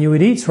winter when you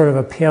would eat sort of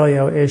a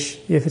paleo-ish,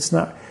 if it's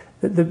not,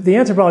 the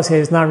anthropologists say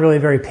it's not really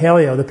very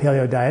paleo, the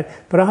paleo diet,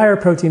 but a higher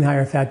protein,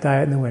 higher fat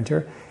diet in the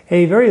winter.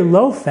 A very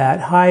low fat,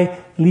 high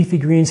leafy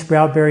green,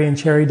 sprout berry, and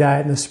cherry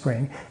diet in the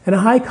spring, and a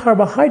high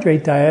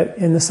carbohydrate diet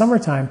in the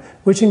summertime,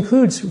 which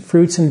includes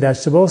fruits and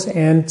vegetables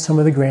and some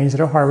of the grains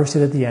that are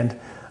harvested at the end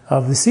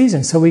of the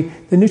season. So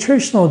the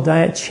nutritional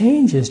diet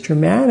changes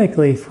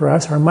dramatically for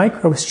us. Our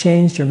microbes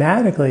change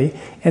dramatically,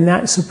 and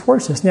that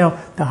supports us.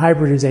 Now, the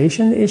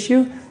hybridization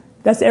issue,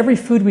 that's every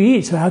food we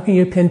eat. So how can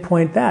you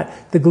pinpoint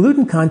that? The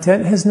gluten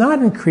content has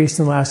not increased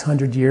in the last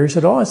 100 years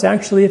at all. It's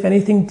actually, if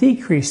anything,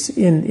 decreased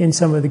in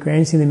some of the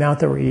grains, in the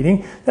amount that we're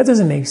eating. That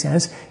doesn't make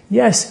sense.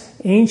 Yes,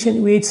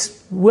 ancient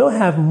wheats will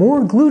have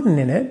more gluten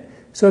in it.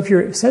 So if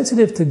you're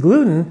sensitive to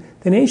gluten,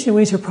 then ancient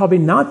wheats are probably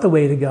not the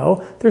way to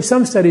go. There's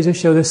some studies that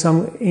show that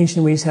some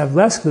ancient wheats have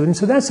less gluten,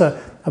 so that's a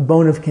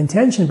bone of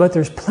contention, but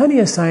there's plenty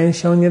of science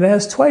showing that it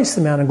has twice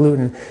the amount of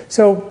gluten.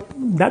 So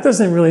that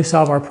doesn't really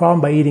solve our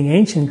problem by eating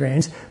ancient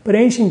grains, but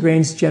ancient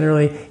grains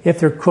generally, if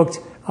they're cooked,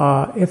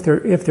 if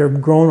they're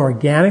grown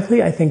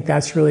organically, I think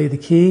that's really the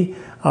key.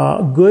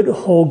 Good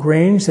whole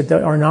grains that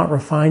are not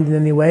refined in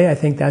any way, I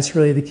think that's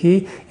really the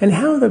key. And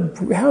how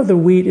the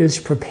wheat is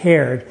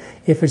prepared,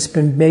 if it's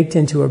been baked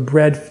into a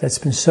bread that's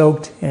been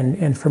soaked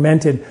and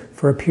fermented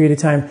for a period of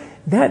time,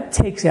 that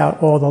takes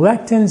out all the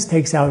lectins,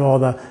 takes out all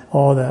the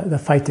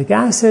phytic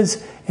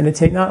acids, and it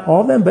takes not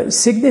all of them, but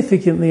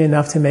significantly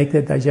enough to make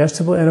it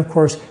digestible, and of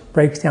course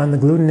breaks down the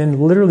gluten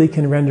and literally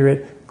can render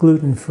it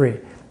gluten-free.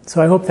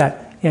 So I hope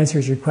that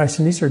answers your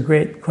question. These are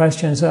great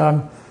questions.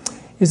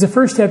 Is the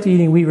first step to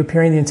eating wheat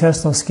repairing the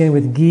intestinal skin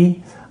with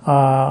ghee?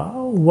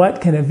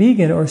 what can a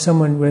vegan or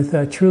someone with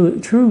a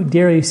true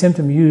dairy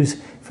symptom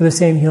use for the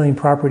same healing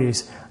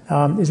properties?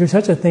 Is there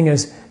such a thing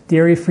as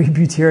dairy-free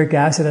butyric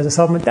acid as a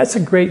supplement? That's a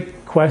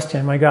great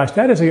question. My gosh,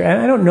 and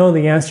I don't know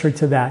the answer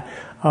to that.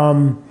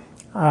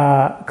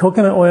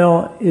 Coconut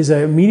oil is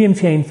a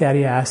medium-chain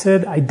fatty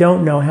acid. I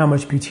don't know how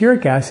much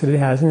butyric acid it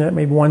has, and that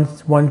may be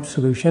one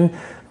solution.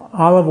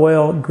 Olive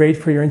oil, great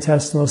for your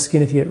intestinal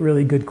skin if you get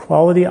really good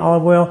quality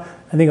olive oil.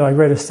 I think I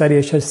read a study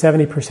that shows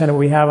 70% of what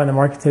we have on the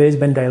market today has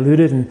been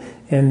diluted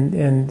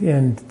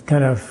and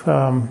kind of,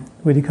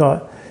 what do you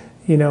call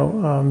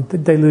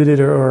it?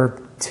 Diluted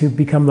or to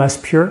become less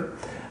pure.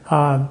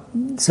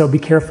 So be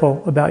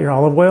careful about your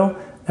olive oil.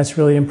 That's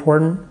really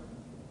important.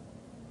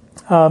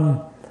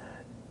 What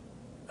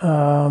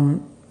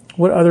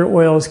other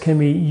oils can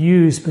we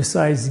use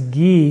besides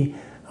ghee?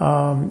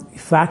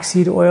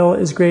 Flaxseed oil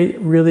is great,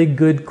 really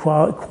good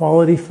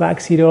quality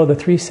flaxseed oil. The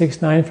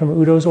 369 from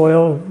Udo's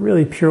Oil,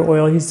 really pure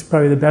oil. He's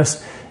probably the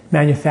best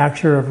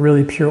manufacturer of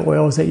really pure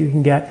oils that you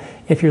can get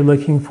if you're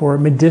looking for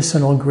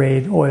medicinal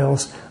grade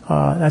oils.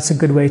 That's a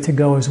good way to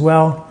go as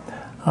well.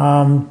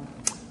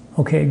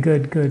 Okay,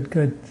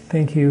 good.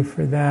 Thank you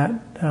for that.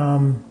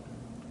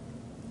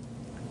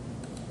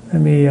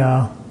 Let me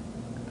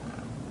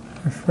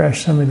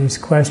refresh some of these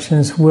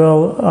questions.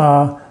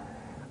 Will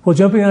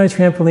jumping on a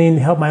trampoline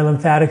help my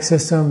lymphatic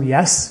system?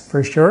 Yes,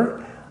 for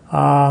sure.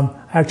 I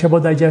have trouble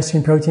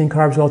digesting protein and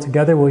carbs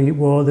altogether.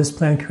 Will this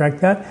plan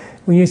correct that?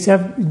 When you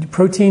have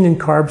protein and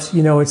carbs,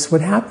 it's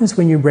what happens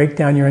when you break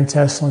down your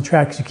intestinal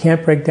tract. You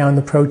can't break down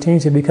the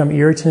proteins. They become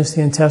irritants to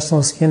the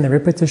intestinal skin. They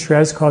rip it to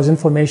shreds, cause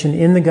inflammation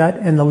in the gut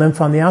and the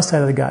lymph on the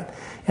outside of the gut.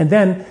 And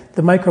then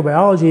the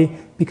microbiology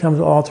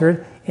becomes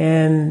altered,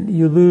 and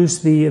you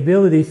lose the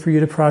ability for you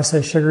to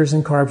process sugars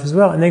and carbs as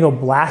well. And they go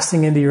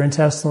blasting into your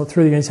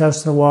through the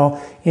intestinal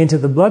wall, into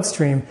the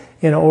bloodstream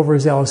in an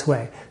overzealous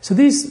way. So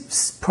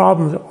these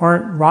problems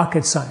aren't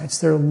rocket science.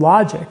 They're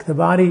logic. The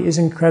body is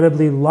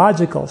incredibly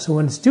logical. So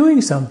when it's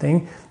doing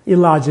something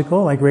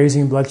illogical, like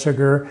raising blood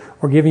sugar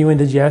or giving you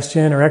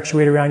indigestion or extra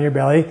weight around your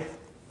belly,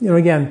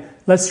 again,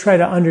 let's try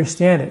to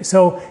understand it.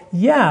 So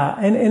yeah,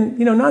 and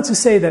not to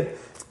say that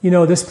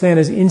this plan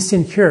is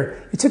instant cure.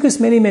 It took us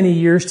many, many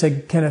years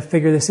to kind of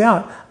figure this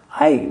out.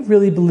 I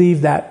really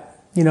believe that,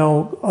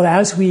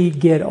 as we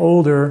get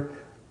older,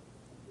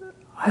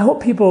 I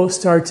hope people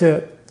start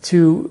to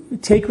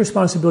take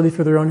responsibility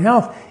for their own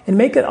health and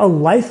make it a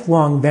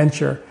lifelong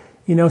venture.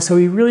 So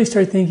we really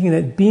start thinking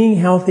that being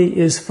healthy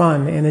is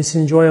fun and it's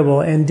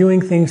enjoyable, and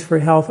doing things for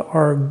health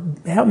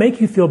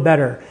make you feel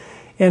better.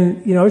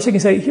 And, I wish I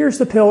could say, here's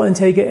the pill and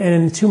take it,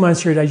 and in 2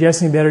 months you're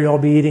digesting better, you'll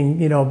be eating,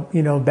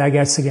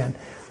 baguettes again.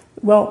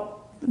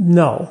 Well,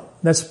 no,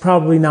 that's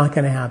probably not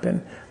going to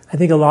happen. I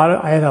think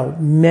I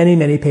have many,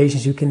 many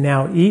patients who can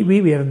now eat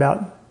wheat. We have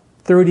about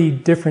 30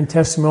 different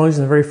testimonials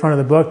in the very front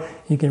of the book.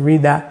 You can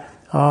read that,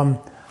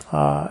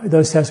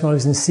 those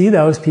testimonials and see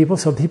those people.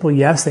 So people,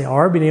 yes, they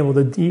are being able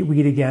to eat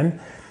wheat again.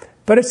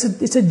 But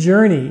it's a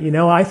journey.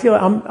 I feel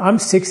I'm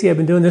 60. I've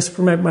been doing this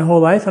for my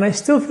whole life, and I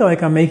still feel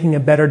like I'm making a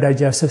better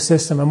digestive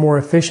system, a more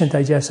efficient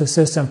digestive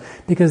system,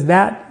 because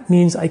that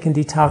means I can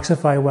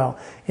detoxify well.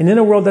 And in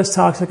a world that's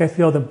toxic, I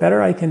feel the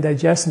better I can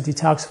digest and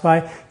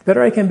detoxify, the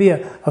better I can be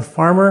a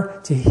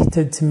farmer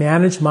to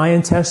manage my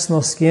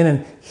intestinal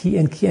skin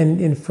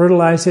and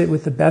fertilize it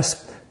with the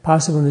best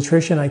possible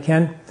nutrition I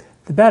can,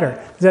 the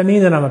better. Does that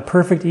mean that I'm a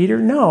perfect eater?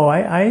 No,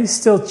 I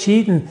still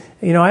cheat, and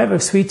I have a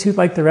sweet tooth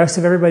like the rest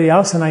of everybody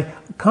else, and I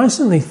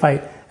constantly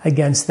fight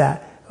against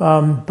that.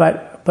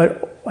 But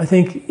I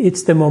think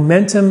it's the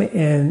momentum,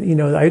 and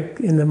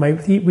in my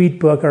Eat Wheat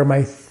book, or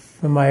my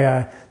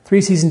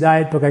 3-season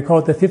diet book, I call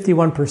it the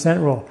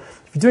 51% rule.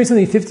 If you're doing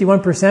something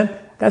 51%,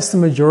 that's the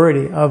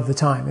majority of the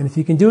time. And if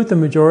you can do it the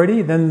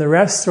majority, then the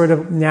rest sort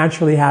of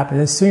naturally happens.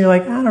 And soon you're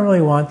like, I don't really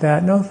want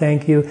that. No,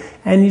 thank you.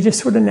 And you just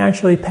sort of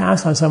naturally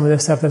pass on some of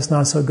this stuff that's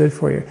not so good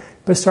for you.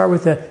 But start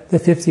with the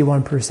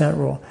 51%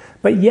 rule.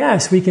 But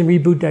yes, we can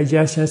reboot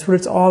digestion. That's what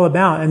it's all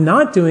about. And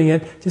not doing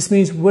it just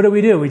means, what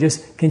do? We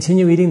just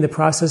continue eating the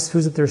processed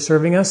foods that they're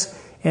serving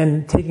us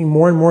and taking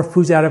more and more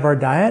foods out of our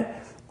diet.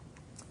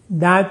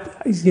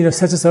 That,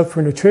 sets us up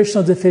for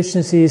nutritional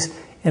deficiencies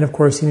and, of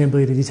course, the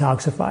inability to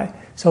detoxify.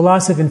 So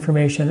lots of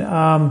information.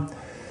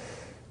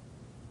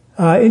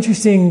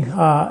 Interesting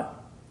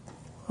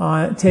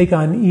take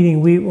on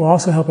eating wheat will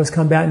also help us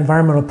combat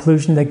environmental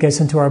pollution that gets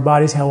into our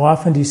bodies. How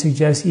often do you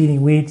suggest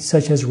eating wheat,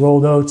 such as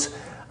rolled oats,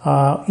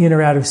 in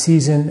or out of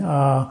season,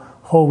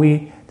 whole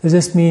wheat? Does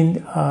this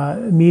mean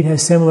meat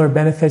has similar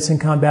benefits in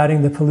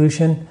combating the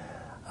pollution?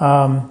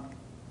 I'm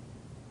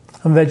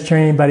a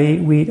vegetarian, but I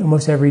eat wheat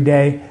almost every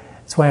day.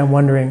 That's why I'm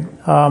wondering.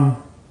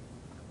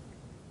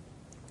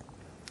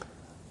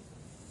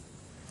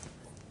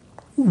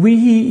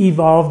 We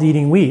evolved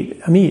eating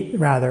meat. I mean,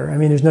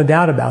 there's no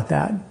doubt about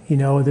that.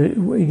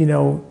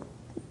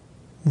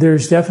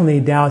 There's definitely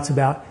doubts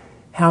about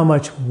how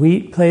much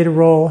wheat played a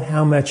role,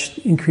 how much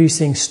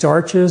increasing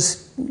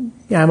starches,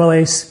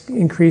 amylase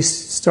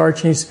increased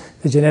starches,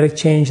 the genetic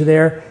change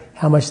there,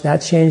 how much that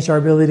changed our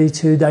ability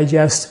to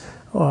digest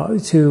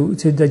to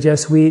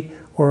digest wheat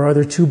or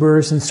other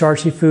tubers and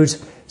starchy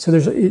foods. So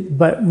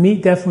but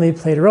meat definitely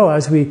played a role.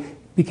 As we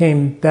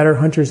became better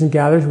hunters and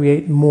gatherers, we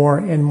ate more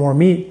and more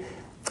meat.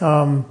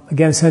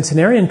 Again,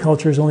 centenarian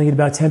cultures only eat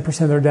about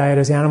 10% of their diet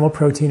as animal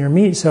protein or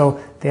meat,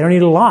 so they don't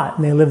eat a lot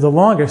and they live the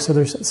longest. So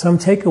there's some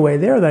takeaway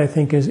there that I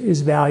think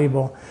is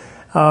valuable.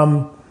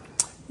 I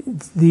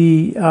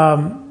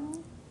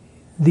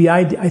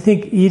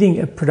think eating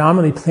a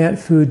predominantly plant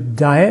food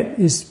diet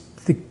is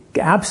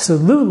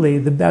absolutely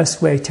the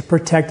best way to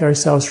protect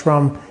ourselves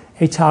from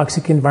a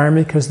toxic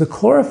environment, because the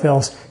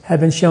chlorophylls have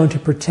been shown to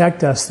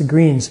protect us, the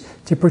greens,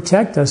 to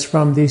protect us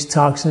from these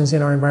toxins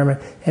in our environment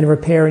and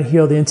repair and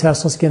heal the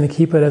intestinal skin and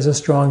keep it as a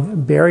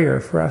strong barrier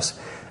for us.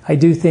 I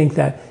do think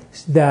that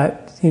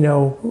not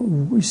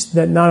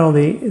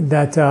only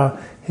that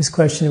his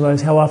question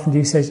was, how often do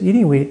you suggest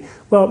eating wheat?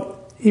 Well,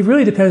 it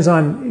really depends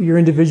on your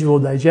individual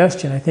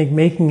digestion. I think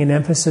making an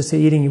emphasis to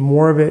eating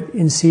more of it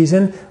in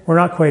season, we're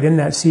not quite in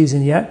that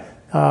season yet,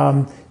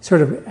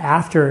 sort of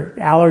after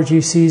allergy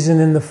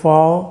season in the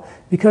fall,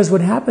 because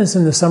what happens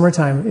in the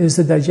summertime is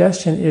the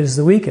digestion is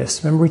the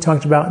weakest. Remember we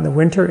talked about in the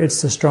winter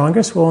it's the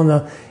strongest?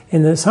 Well,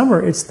 in the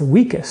summer it's the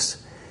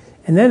weakest.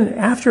 And then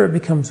after it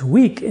becomes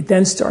weak, it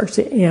then starts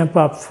to amp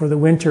up for the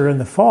winter and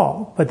the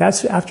fall. But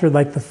that's after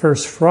like the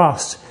first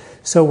frost.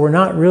 So we're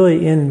not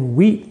really in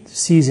wheat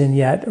season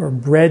yet or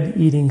bread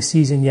eating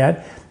season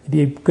yet. It'd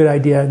be a good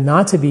idea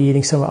not to be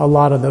eating a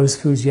lot of those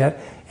foods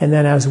yet. And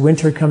then as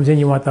winter comes in,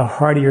 you want the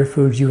heartier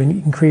foods. You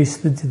increase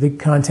the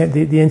content,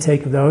 the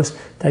intake of those.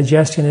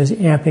 Digestion is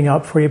amping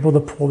up for you able to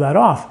pull that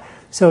off.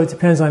 So it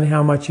depends on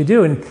how much you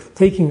do. And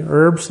taking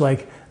herbs,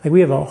 like we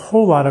have a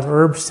whole lot of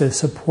herbs to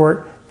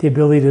support the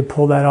ability to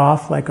pull that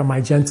off, like on my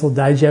Gentle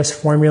Digest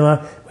formula,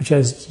 which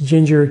has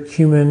ginger,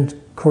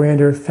 cumin,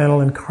 coriander, fennel,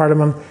 and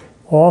cardamom.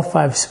 All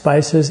 5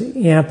 spices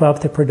amp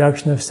up the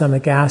production of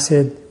stomach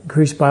acid,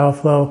 increase bile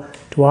flow,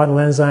 duodenal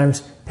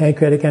enzymes,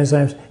 pancreatic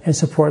enzymes, and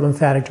support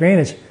lymphatic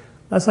drainage.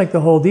 That's like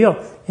the whole deal.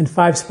 In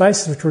 5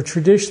 spices, which were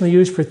traditionally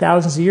used for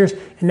thousands of years,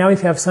 and now we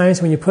have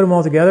science, when you put them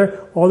all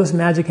together, all this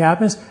magic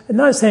happens. I'm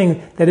not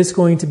saying that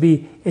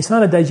it's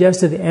not a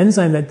digestive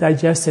enzyme that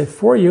digests it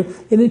for you.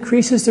 It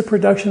increases the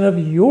production of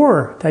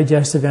your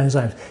digestive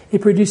enzymes.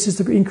 It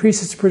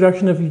increases the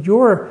production of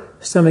your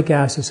stomach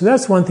acid. So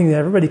that's one thing that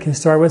everybody can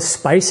start with.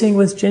 Spicing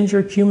with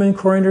ginger, cumin,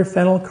 coriander,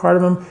 fennel,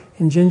 cardamom,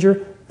 and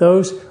ginger.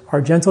 Those are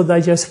Gentle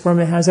Digest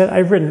formula has that.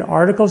 I've written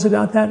articles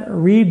about that.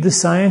 Read the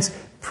science.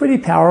 Pretty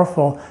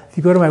powerful. If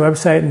you go to my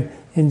website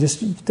and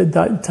just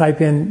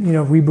type in,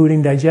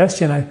 rebooting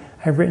digestion,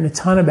 I've written a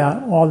ton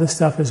about all this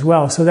stuff as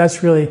well. So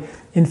that's really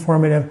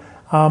informative.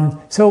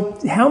 So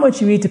how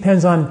much you eat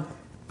depends on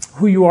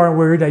who you are and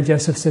where your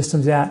digestive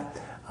system's at.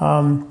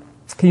 Can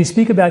you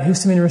speak about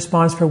histamine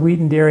response for wheat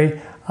and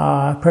dairy,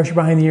 pressure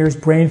behind the ears,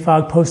 brain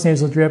fog,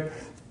 postnasal drip?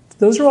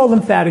 Those are all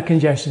lymphatic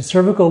congestion.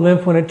 Cervical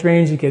lymph, when it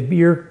drains, you get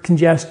ear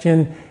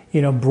congestion,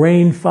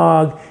 brain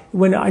fog.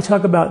 When I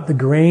talk about the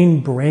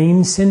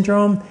grain-brain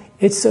syndrome,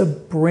 it's a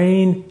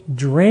brain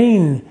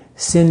drain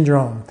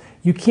syndrome.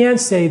 You can't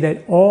say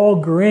that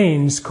all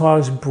grains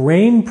cause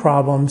brain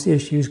problems,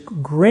 issues.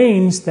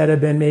 Grains that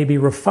have been maybe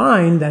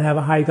refined, that have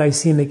a high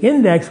glycemic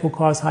index, will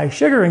cause high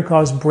sugar and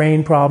cause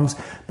brain problems.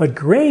 But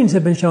grains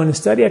have been shown in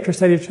study after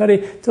study after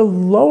study to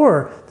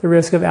lower the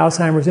risk of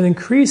Alzheimer's and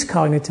increase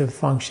cognitive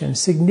function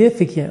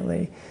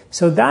significantly.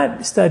 So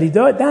that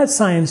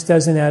science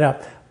doesn't add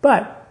up.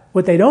 But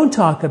what they don't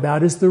talk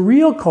about is the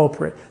real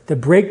culprit, the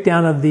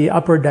breakdown of the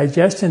upper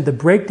digestion, the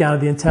breakdown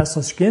of the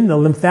intestinal skin, the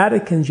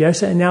lymphatic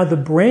congestion, and now the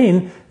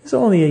brain. There's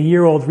only a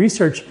year-old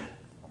research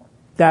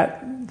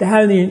that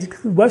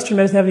Western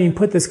medicine haven't even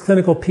put this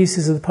clinical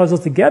pieces of the puzzle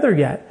together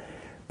yet.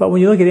 But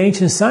when you look at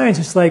ancient science,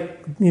 it's like,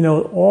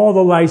 all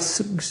the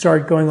lights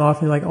start going off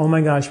and you're like, oh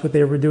my gosh, what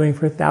they were doing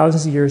for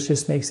thousands of years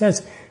just makes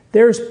sense.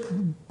 There's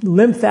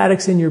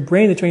lymphatics in your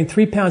brain that drain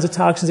 3 pounds of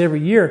toxins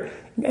every year.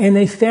 And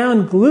they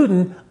found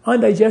gluten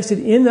undigested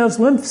in those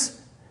lymphs.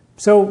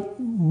 So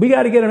we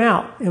got to get them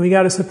out, and we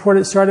got to support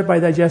it, start it by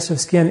digestive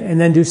skin, and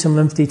then do some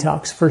lymph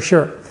detox for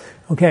sure.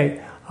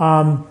 Okay.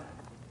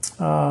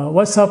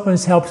 What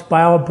supplements helps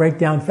bile break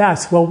down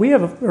fast? Well, we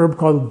have an herb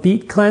called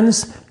Beet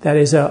Cleanse that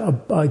is a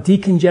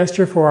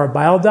decongester for our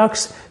bile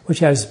ducts, which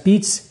has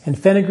beets and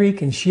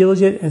fenugreek and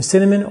shilajit and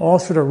cinnamon, all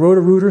sort of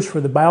roto-rooters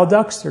for the bile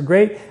ducts. They're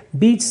great.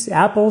 Beets,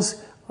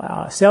 apples,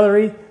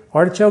 celery,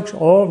 artichokes,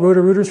 all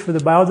roto-rooters for the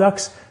bile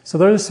ducts. So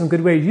those are some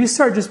good ways. You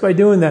start just by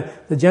doing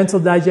the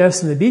Gentle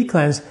Digest and the Beet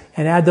Cleanse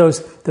and add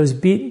those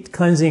beet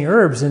cleansing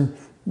herbs, and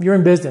you're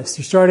in business.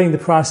 You're starting the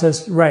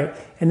process right.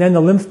 And then the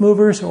lymph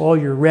movers are all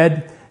your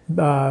red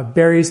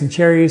berries and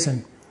cherries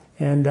and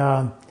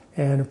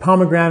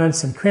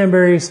pomegranates and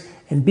cranberries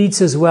and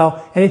beets as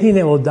well. Anything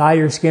that will dye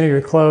your skin or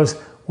your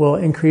clothes will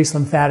increase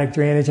lymphatic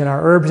drainage. And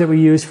our herbs that we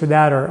use for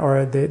that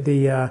are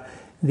the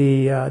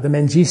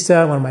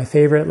Mangista, one of my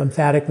favorite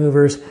lymphatic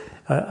movers.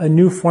 A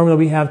new formula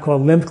we have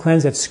called Lymph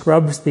Cleanse that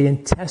scrubs the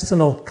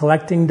intestinal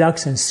collecting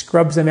ducts and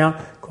scrubs them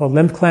out, called called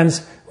Lymph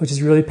Cleanse, which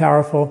is really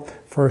powerful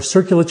for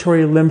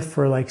circulatory lymph,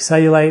 for like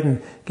cellulite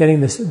and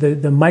getting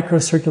the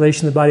microcirculation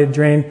of the body to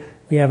drain.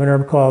 We have an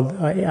herb called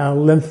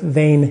Lymph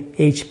Vein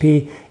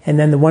HP. And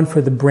then the one for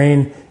the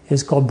brain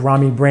is called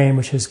Brahmi Brain,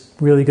 which is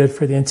really good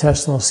for the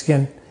intestinal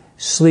skin,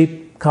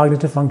 sleep,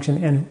 cognitive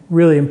function, and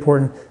really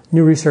important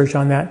new research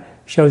on that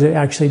shows it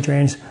actually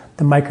drains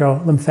the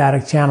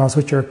microlymphatic channels,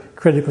 which are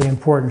critically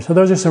important. So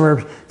those are some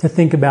herbs to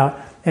think about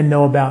and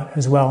know about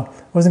as well.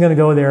 I wasn't going to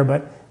go there,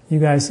 but you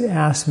guys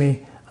asked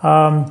me.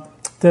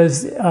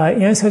 Does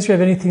ancestry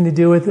have anything to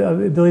do with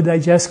ability to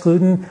digest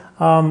gluten?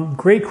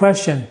 Great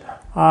question.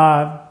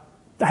 I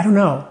don't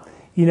know.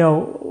 You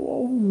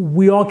know,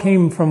 we all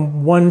came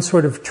from one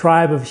sort of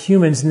tribe of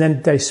humans and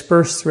then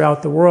dispersed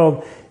throughout the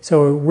world.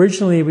 So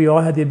originally we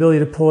all had the ability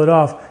to pull it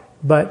off,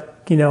 but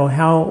you know,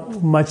 how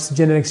much the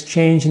genetics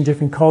changed in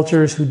different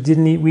cultures who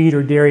didn't eat wheat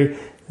or dairy,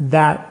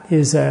 that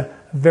is a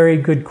very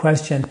good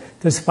question.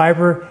 Does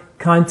fiber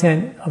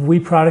content of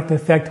wheat product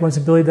affect one's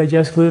ability to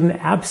digest gluten?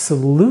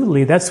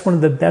 Absolutely. That's one of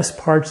the best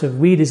parts of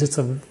wheat is it's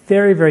a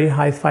very, very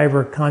high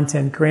fiber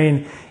content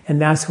grain, and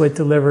that's what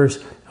delivers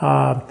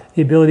the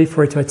ability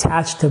for it to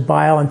attach to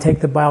bile and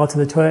take the bile to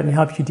the toilet and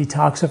help you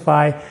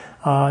detoxify.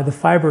 The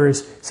fiber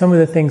is some of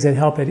the things that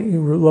help it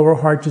lower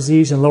heart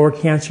disease and lower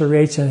cancer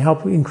rates and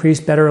help increase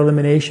better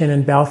elimination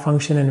and bowel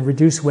function and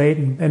reduce weight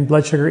and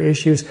blood sugar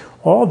issues.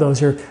 All of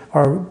those are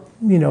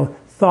you know,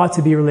 thought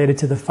to be related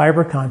to the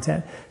fiber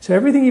content. So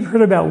everything you've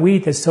heard about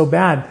wheat that's so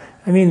bad,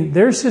 I mean,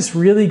 there's this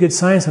really good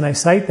science, and I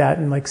cite that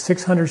in like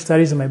 600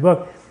 studies in my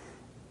book,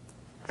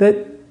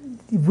 that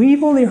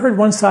we've only heard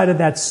one side of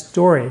that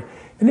story.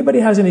 If anybody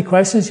has any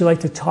questions, you'd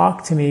like to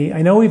talk to me.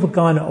 I know we've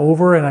gone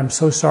over, and I'm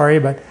so sorry,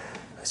 but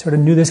I sort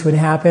of knew this would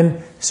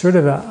happen. Sort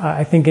of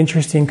I think,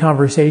 interesting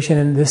conversation.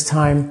 And this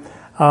time,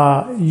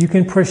 you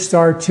can push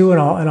 *2,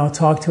 and I'll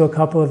talk to a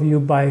couple of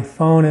you by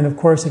phone. And of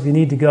course, if you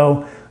need to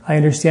go, I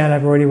understand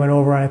I've already went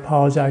over, and I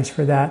apologize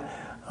for that.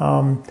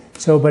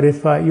 But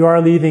if you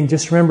are leaving,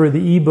 just remember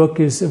the ebook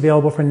is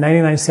available for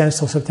 99 cents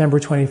till September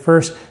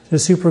 21st.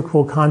 There's a super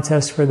cool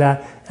contest for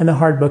that, and the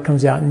hard book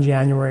comes out in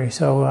January.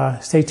 So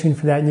stay tuned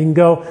for that. And you can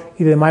go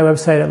either to my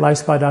website at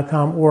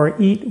lifespa.com or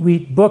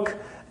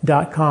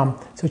eatwheatbook.com.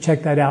 So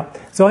check that out.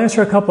 So I'll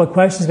answer a couple of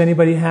questions. If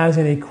anybody has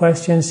any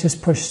questions,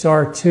 just push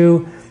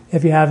 *2.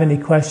 If you have any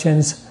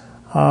questions,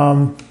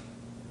 love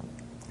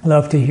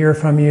to hear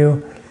from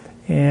you.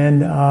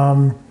 And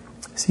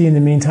see, in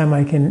the meantime,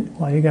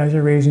 while you guys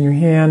are raising your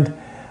hand,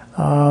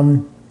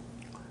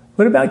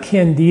 what about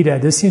Candida?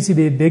 This seems to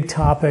be a big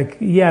topic.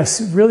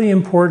 Yes, really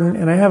important.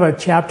 And I have a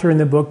chapter in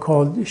the book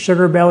called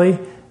Sugar Belly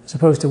as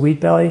opposed to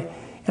Wheat Belly.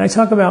 And I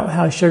talk about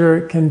how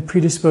sugar can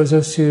predispose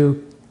us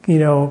to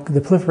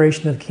the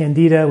proliferation of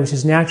Candida, which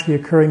is naturally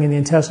occurring in the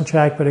intestinal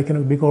tract, but it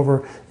can be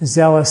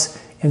overzealous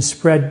and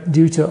spread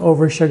due to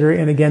oversugar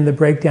and, again, the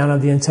breakdown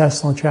of the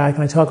intestinal tract.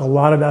 And I talk a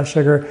lot about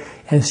sugar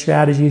and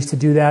strategies to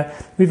do that.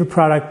 We have a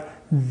product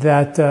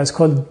that is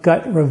called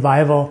Gut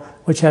Revival,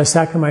 which has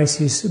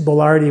Saccharomyces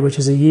boulardii, which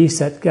is a yeast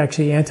that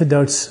actually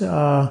antidotes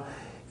the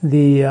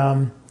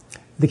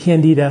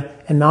Candida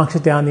and knocks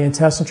it down the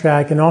intestinal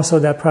tract. And also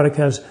that product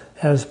has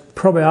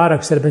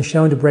probiotics that have been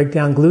shown to break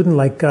down gluten,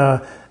 like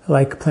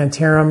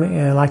Plantarum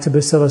and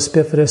Lactobacillus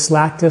bifidus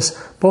lactis.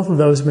 Both of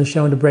those have been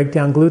shown to break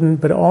down gluten,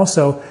 but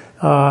also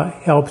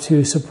help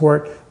to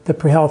support the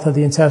health of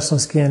the intestinal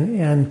skin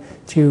and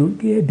to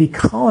be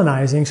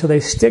colonizing, so they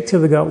stick to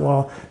the gut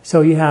wall.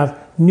 So you have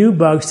new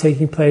bugs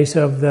taking place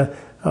of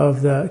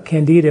the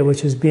Candida,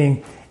 which is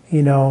being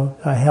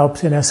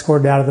helped and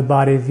escorted out of the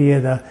body via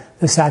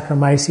the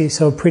Saccharomyces.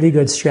 So pretty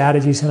good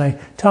strategies, and I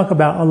talk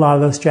about a lot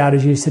of those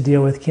strategies to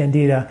deal with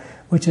Candida,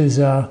 which is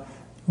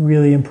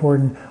really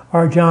important.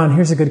 John,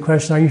 here's a good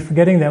question. Are you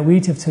forgetting that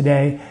wheat of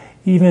today,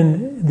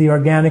 even the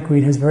organic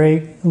wheat, has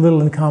very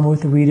little in common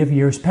with the wheat of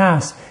years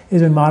past? It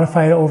has been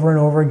modified over and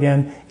over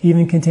again,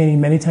 even containing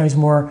many times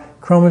more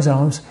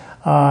chromosomes.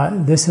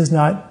 This has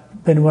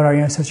not been what our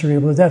ancestors were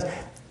able to do.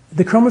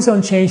 The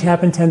chromosome change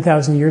happened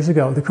 10,000 years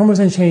ago. The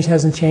chromosome change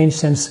hasn't changed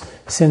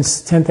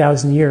since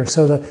 10,000 years.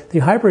 So the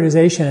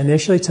hybridization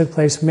initially took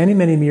place many,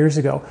 many years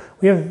ago.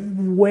 We have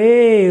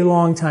way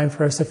long time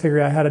for us to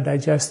figure out how to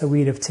digest the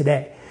wheat of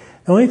today.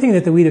 The only thing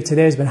that the wheat of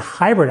today has been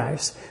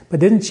hybridized, but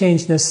didn't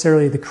change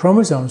necessarily the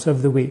chromosomes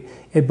of the wheat.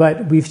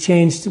 But we've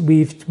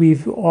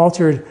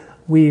altered,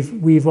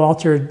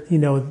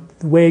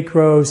 the way it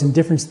grows and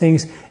different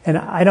things. And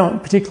I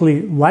don't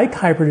particularly like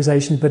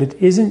hybridization, but it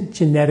isn't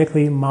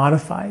genetically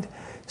modified.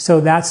 So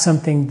that's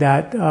something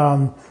that,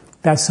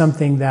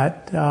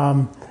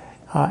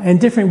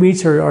 and different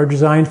wheats are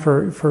designed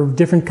for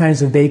different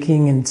kinds of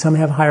baking, and some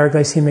have higher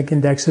glycemic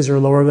indexes or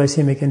lower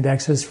glycemic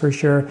indexes for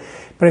sure.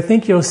 But I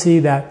think you'll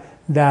see that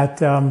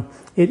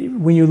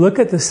when you look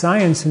at the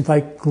science, and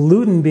like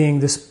gluten being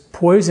this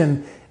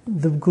poison,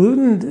 the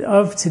gluten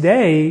of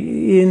today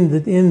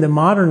in the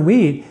modern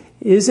wheat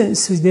isn't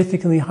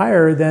significantly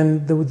higher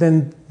than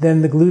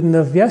the gluten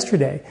of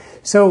yesterday.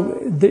 So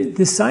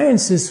the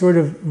science is sort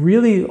of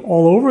really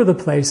all over the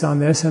place on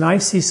this, and I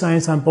see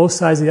science on both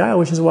sides of the aisle,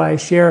 which is why I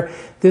share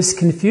this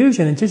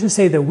confusion. And just to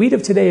say the wheat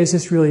of today is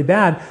just really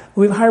bad,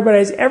 we've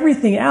hybridized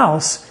everything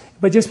else,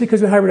 but just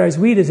because we hybridize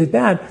wheat, is it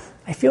bad?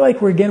 I feel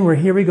like we're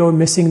here we go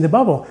missing the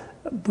bubble.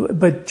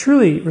 But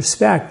truly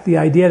respect the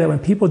idea that when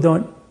people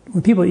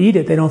eat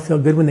it, they don't feel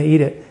good when they eat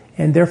it,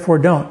 and therefore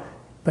don't.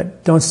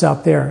 But don't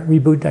stop there.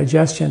 Reboot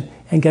digestion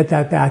and get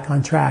that back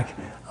on track.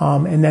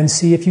 And then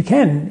see if you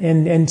can.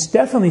 And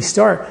definitely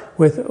start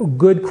with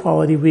good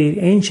quality wheat,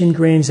 ancient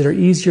grains that are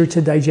easier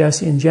to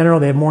digest in general.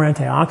 They have more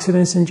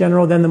antioxidants in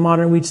general than the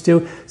modern wheats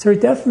do. So there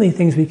are definitely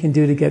things we can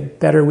do to get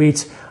better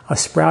wheats.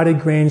 Sprouted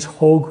grains,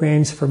 whole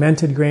grains,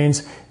 fermented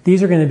grains.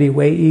 These are going to be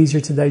way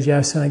easier to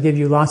digest. And I give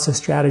you lots of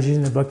strategies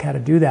in the book how to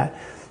do that.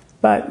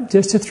 But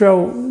just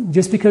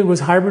because it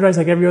was hybridized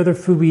like every other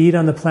food we eat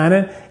on the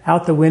planet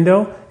out the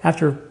window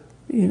after,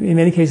 in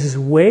many cases,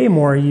 way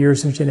more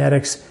years of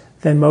genetics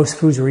than most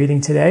foods we're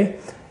eating today,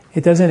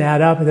 it doesn't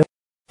add up. It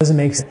doesn't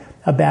make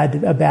a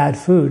bad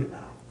food.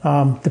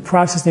 The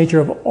processed nature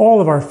of all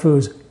of our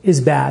foods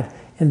is bad,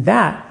 and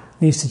that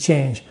needs to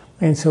change.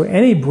 And so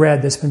any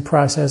bread that's been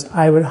processed,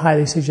 I would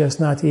highly suggest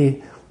not to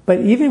eat. But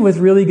even with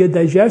really good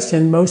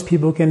digestion, most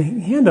people can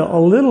handle a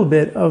little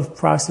bit of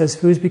processed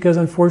foods because,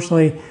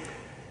 unfortunately,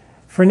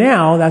 for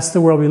now, that's the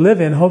world we live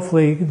in.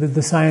 Hopefully,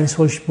 the science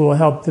will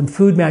help the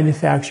food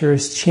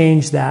manufacturers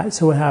change that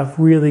so we'll have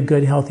really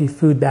good, healthy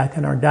food back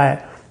in our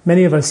diet.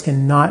 Many of us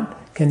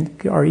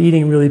are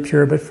eating really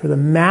pure, but for the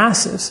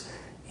masses,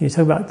 you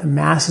talk about the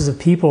masses of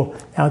people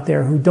out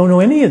there who don't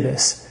know any of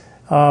this.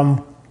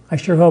 I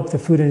sure hope the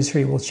food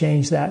industry will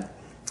change that.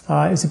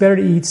 Is it better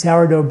to eat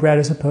sourdough bread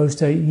as opposed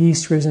to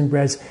yeast-risen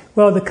breads?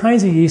 Well, the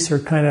kinds of yeast are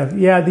kind of,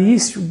 the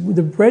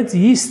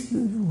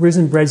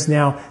yeast-risen breads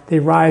now, they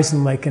rise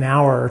in like an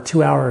hour or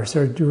 2 hours.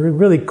 They're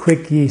really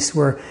quick yeast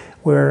where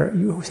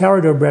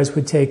sourdough breads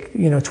would take,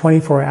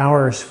 24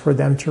 hours for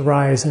them to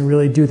rise and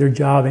really do their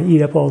job and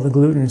eat up all the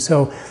gluten.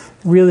 So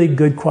really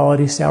good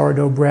quality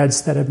sourdough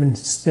breads that have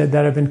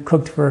been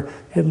cooked for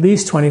at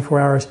least 24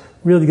 hours.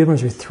 Really good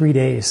ones are 3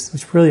 days,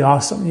 which is really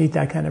awesome. You eat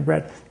that kind of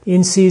bread.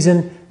 In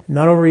season,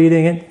 not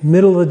overeating it.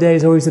 Middle of the day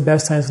is always the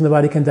best time so the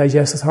body can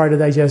digest. It's hard to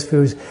digest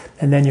foods,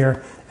 and then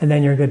you're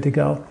good to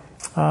go.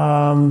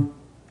 All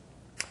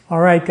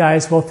right,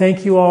 guys. Well,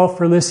 thank you all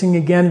for listening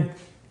again.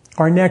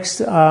 Our next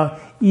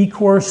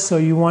e-course,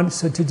 not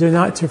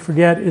to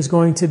forget, is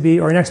going to be,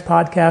 our next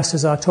podcast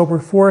is October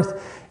 4th.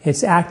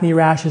 It's acne,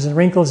 rashes, and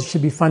wrinkles. It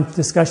should be a fun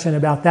discussion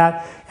about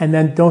that. And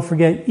then don't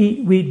forget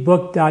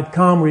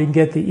eatwheatbook.com, where you can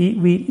get the Eat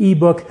Wheat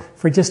ebook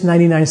for just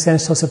 99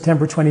 cents till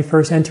September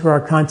 21st. Enter our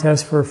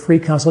contest for a free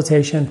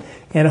consultation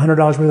and $100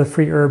 worth of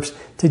free herbs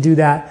to do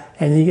that.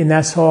 And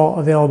that's all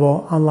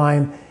available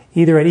online,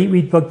 either at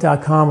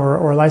eatwheatbook.com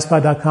or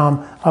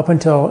lifespa.com up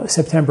until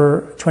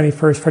September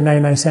 21st for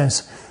 99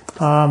 cents.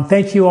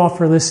 Thank you all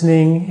for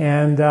listening,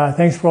 and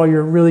thanks for all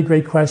your really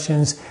great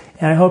questions.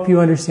 And I hope you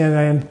understand that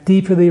I am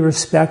deeply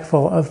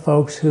respectful of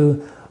folks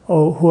who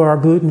are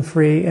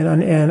gluten-free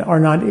and are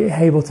not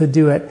able to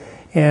do it.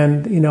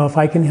 And, if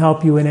I can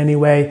help you in any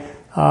way,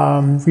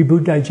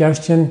 reboot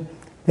digestion,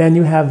 then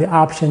you have the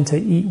option to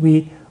eat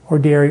wheat or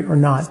dairy or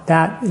not.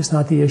 That is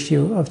not the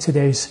issue of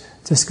today's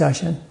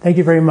discussion. Thank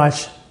you very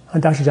much.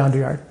 I'm Dr. John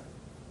Douillard.